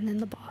floors and then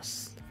the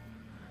boss.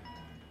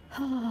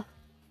 I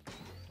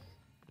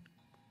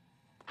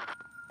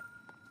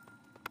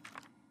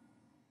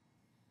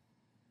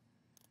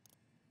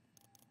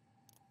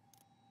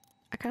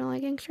kind of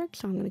like ink shirt,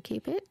 so I'm gonna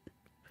keep it.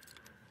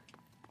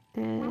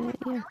 Yeah,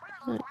 no,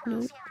 I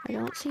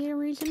don't see a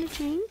reason to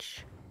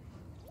change.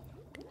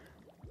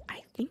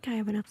 I think I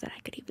have enough that I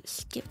could even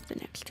skip the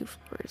next 2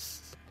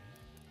 floors.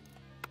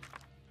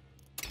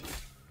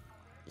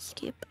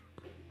 Skip.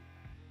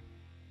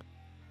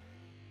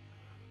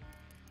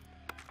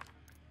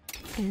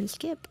 And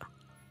skip.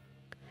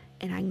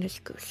 And I can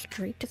just go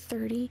straight to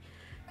 30.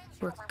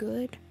 We're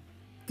good.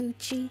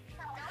 Gucci.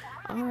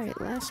 Alright,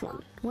 last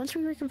one. Once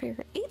we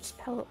reconfigure 8's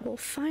palette, we'll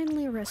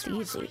finally rest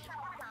easy.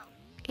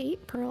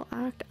 8 Pearl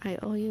Act, I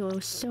owe you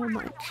so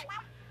much.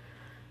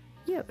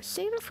 Yo,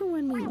 save it for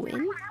when we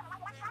win.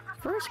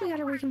 First, we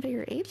gotta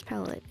reconfigure 8's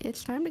palette.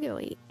 It's time to go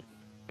 8.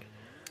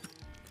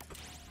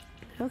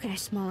 Okay,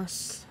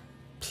 Smalls.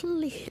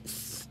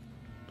 Please.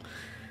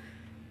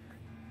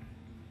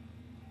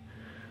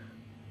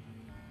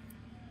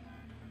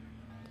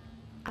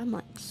 I'm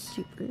like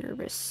super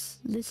nervous.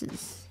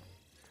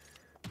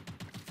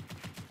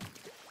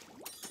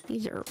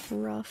 These are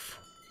rough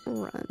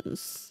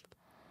runs.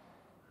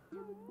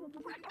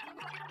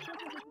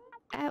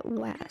 At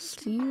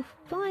last, you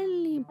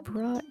finally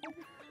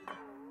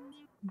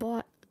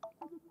bought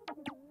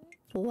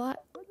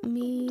Swap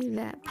me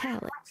that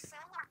pallet.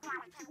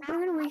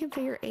 We're gonna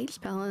reconfigure 8's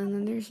pallet and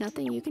then there's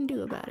nothing you can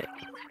do about it.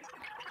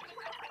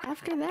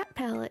 After that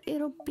pallet,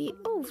 it'll be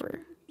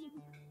over.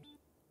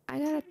 I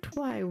gotta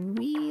try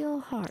real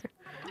hard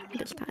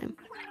this time.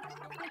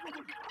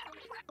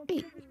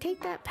 Hey,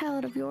 take that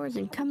pallet of yours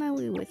and come at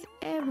me with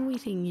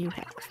everything you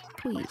have,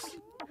 please.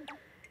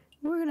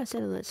 We're gonna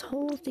settle this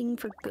whole thing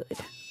for good.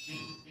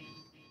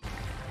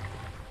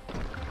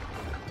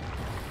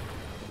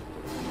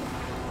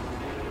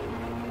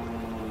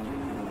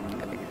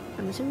 Okay,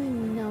 I'm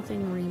assuming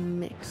nothing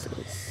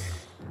remixes.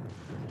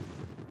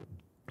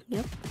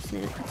 Yep,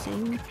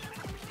 same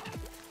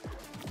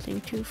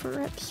 2 for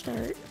rep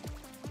start.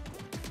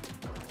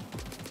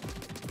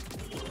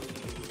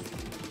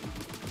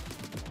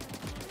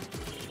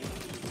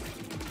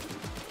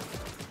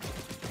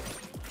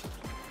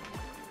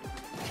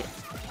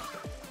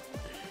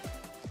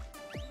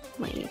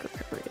 My ink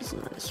recovery is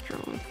not as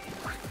strong.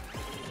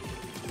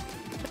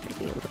 So I'd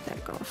be able to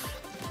back off.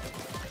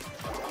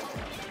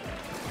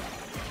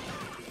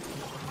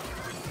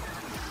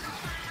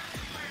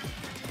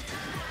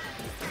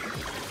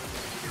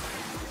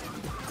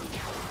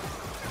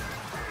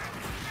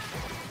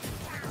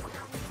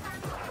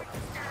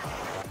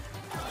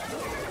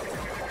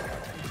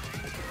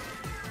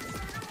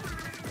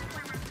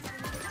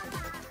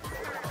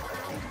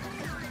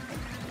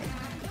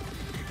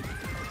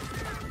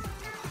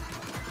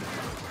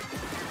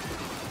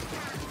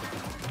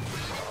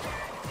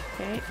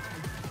 Okay.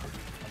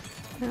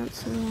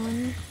 That's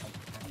one.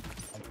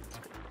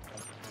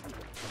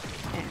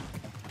 Yeah.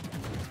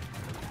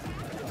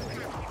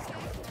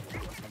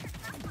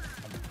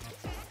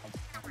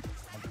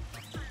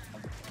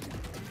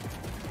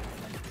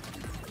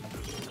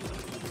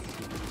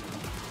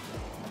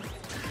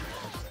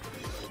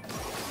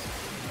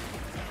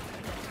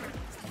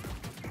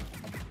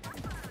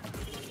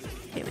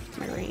 Damn it,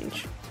 my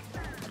range.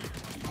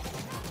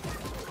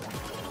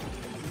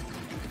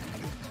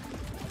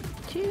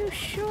 Too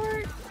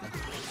short.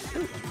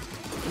 Ooh.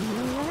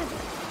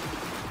 No,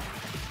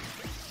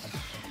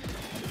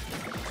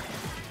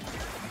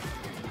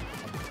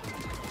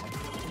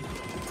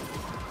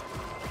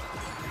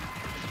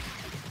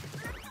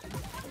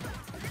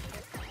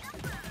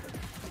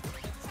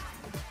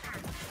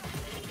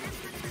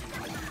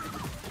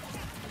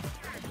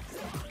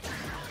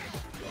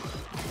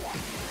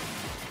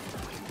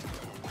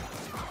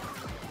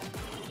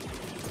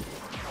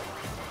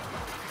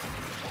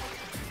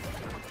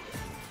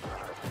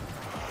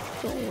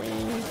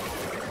 going.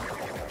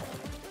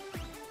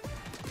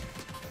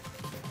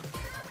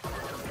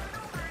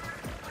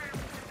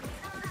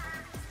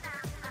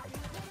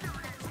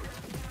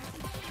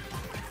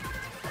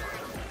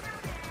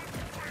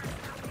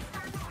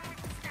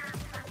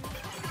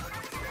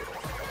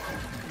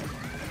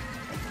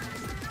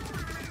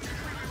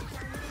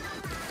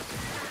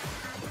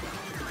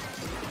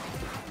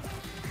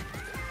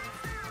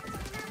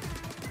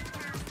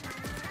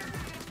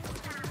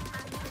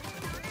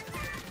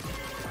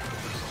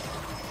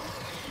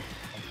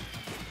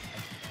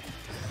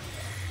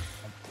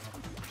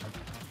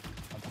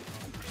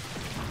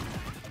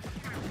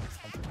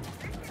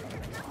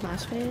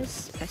 Last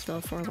phase, I still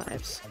have 4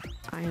 lives.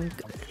 I am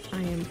good.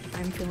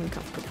 I'm feeling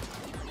comfortable.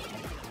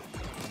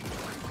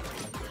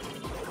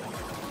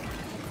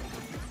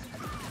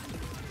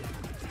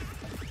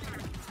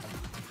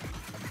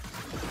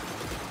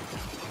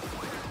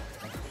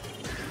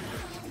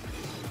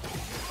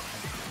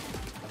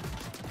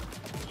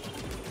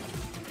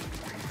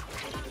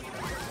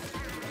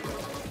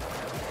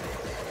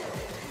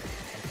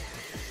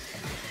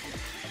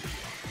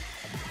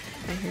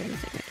 I hear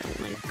anything I don't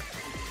like.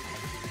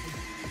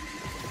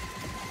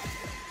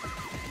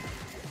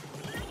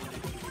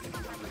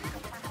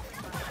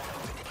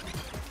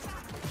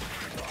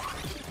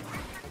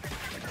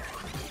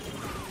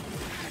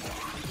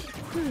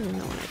 I don't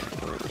know what I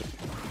don't really like.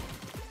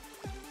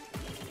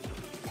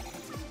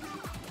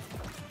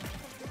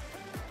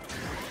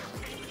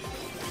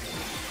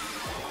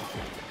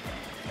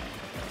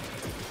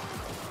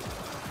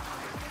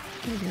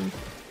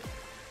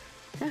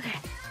 Okay.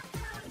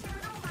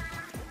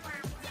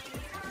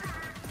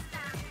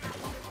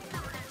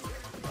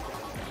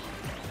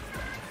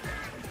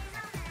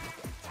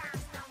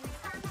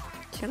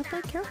 Just gotta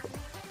play careful.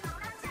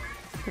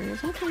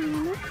 There's no time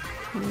limit.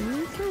 No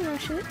need to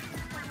rush it.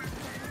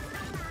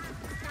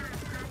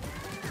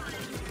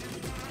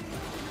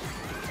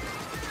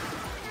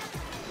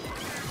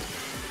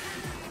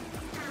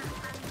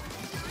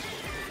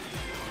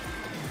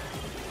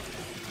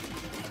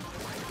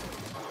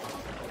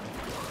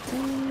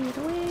 Get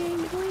away,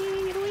 get away,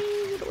 get away,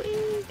 get away,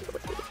 get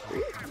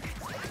away.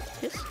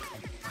 Disc.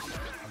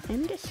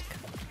 And disc.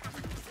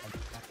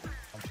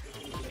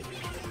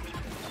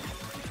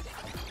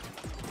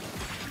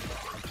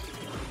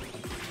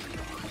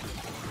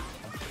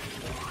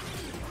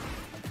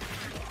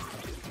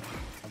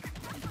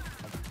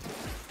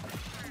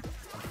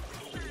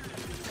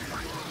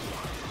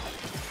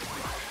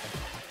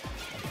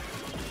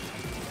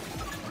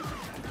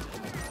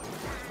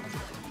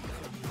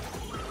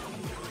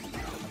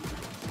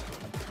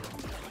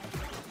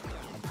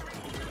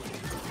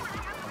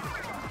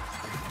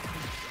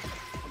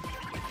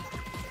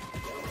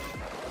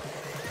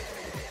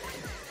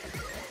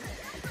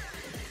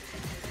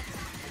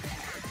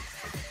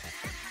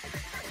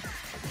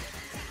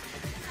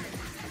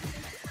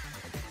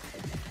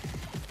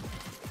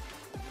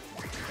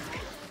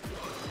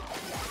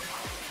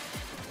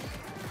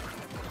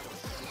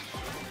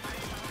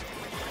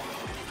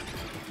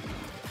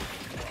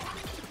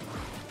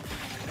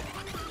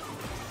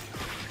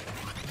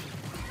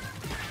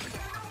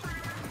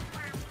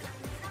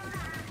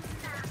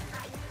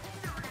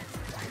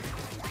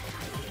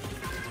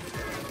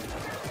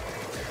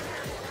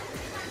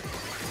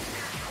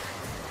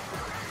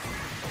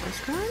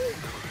 one.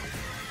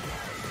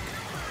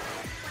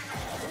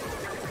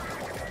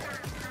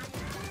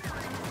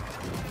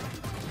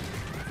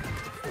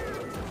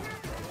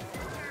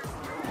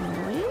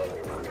 Annoying.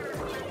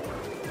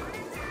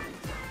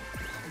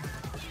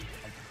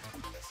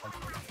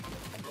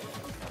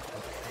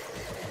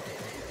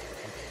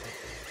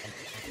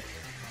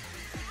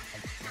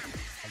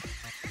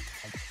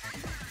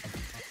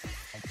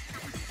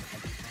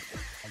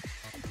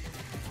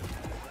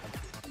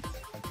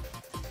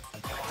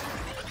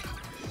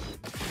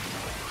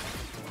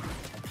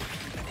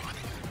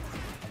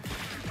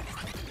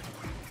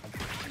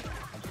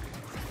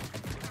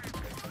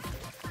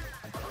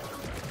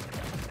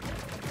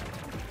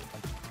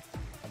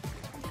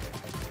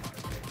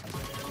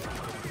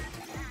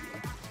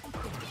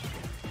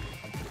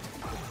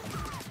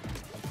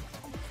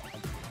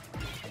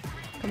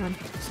 Come on,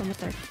 it's almost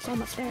there. It's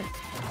almost there.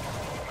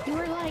 You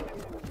were like,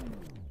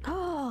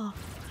 oh.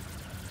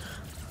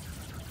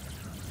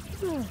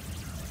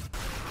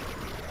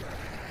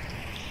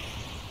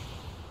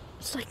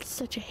 It's like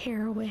such a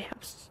hair away.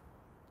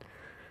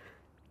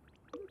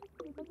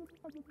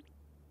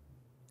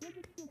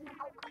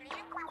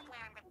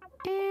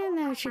 And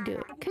that should do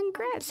it.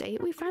 Congrats,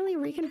 8. We finally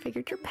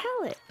reconfigured your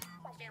palette.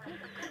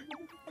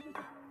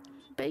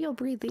 Bet you'll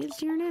breathe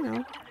easier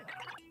now.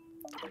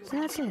 So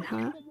that's it,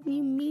 huh?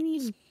 You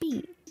meanies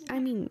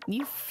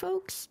you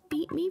folks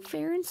beat me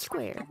fair and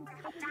square.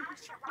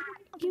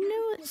 You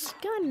know it's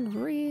gotten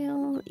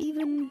real,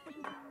 even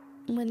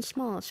when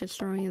Smallest is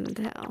throwing in the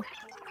towel.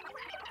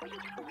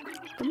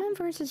 The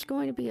Memverse is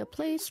going to be a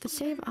place to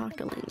save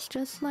Octolings,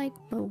 just like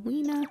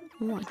Rowena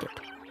wanted.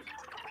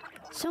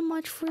 So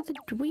much for the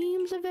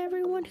dreams of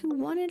everyone who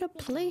wanted a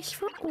place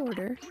for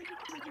order.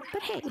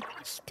 But hey,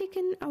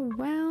 sticking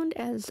around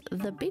as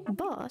the big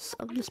boss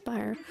of the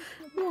Spire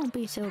won't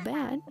be so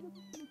bad.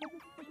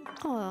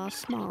 Aw,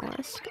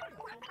 Smallest.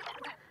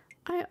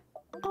 I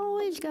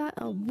always got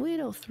a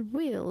little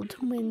thrilled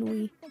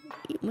when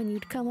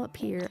you'd come up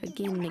here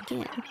again and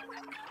again.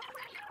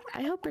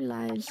 I hope your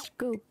lives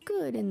go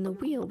good in the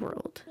real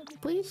world,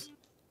 please.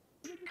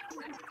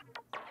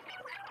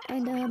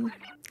 And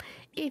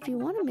if you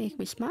want to make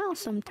me smile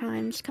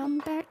sometimes, come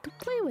back to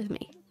play with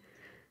me.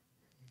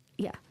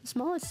 Yeah,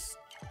 Smallest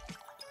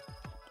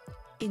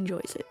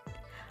enjoys it.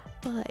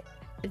 But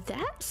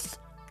that's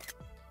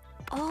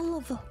all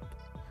of them.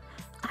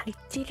 I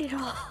did it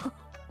all.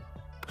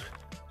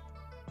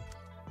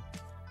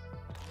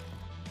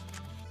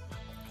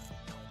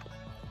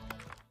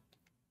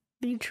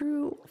 The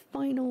true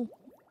final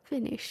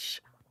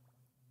finish.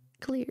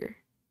 Clear.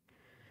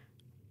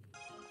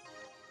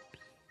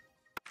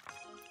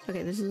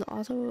 Okay, this is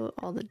also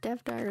all the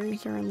dev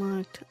diaries are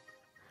unlocked.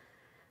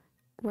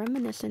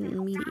 Reminiscent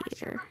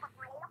Mediator.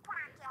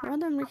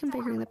 Rather than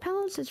reconfiguring the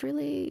palettes, this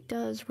really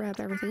does wrap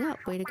everything up.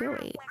 Way to go,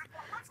 8.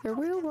 The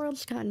real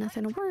world's got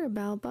nothing to worry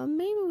about, but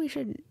maybe we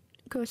should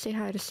go say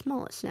hi to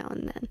Smallest now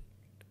and then.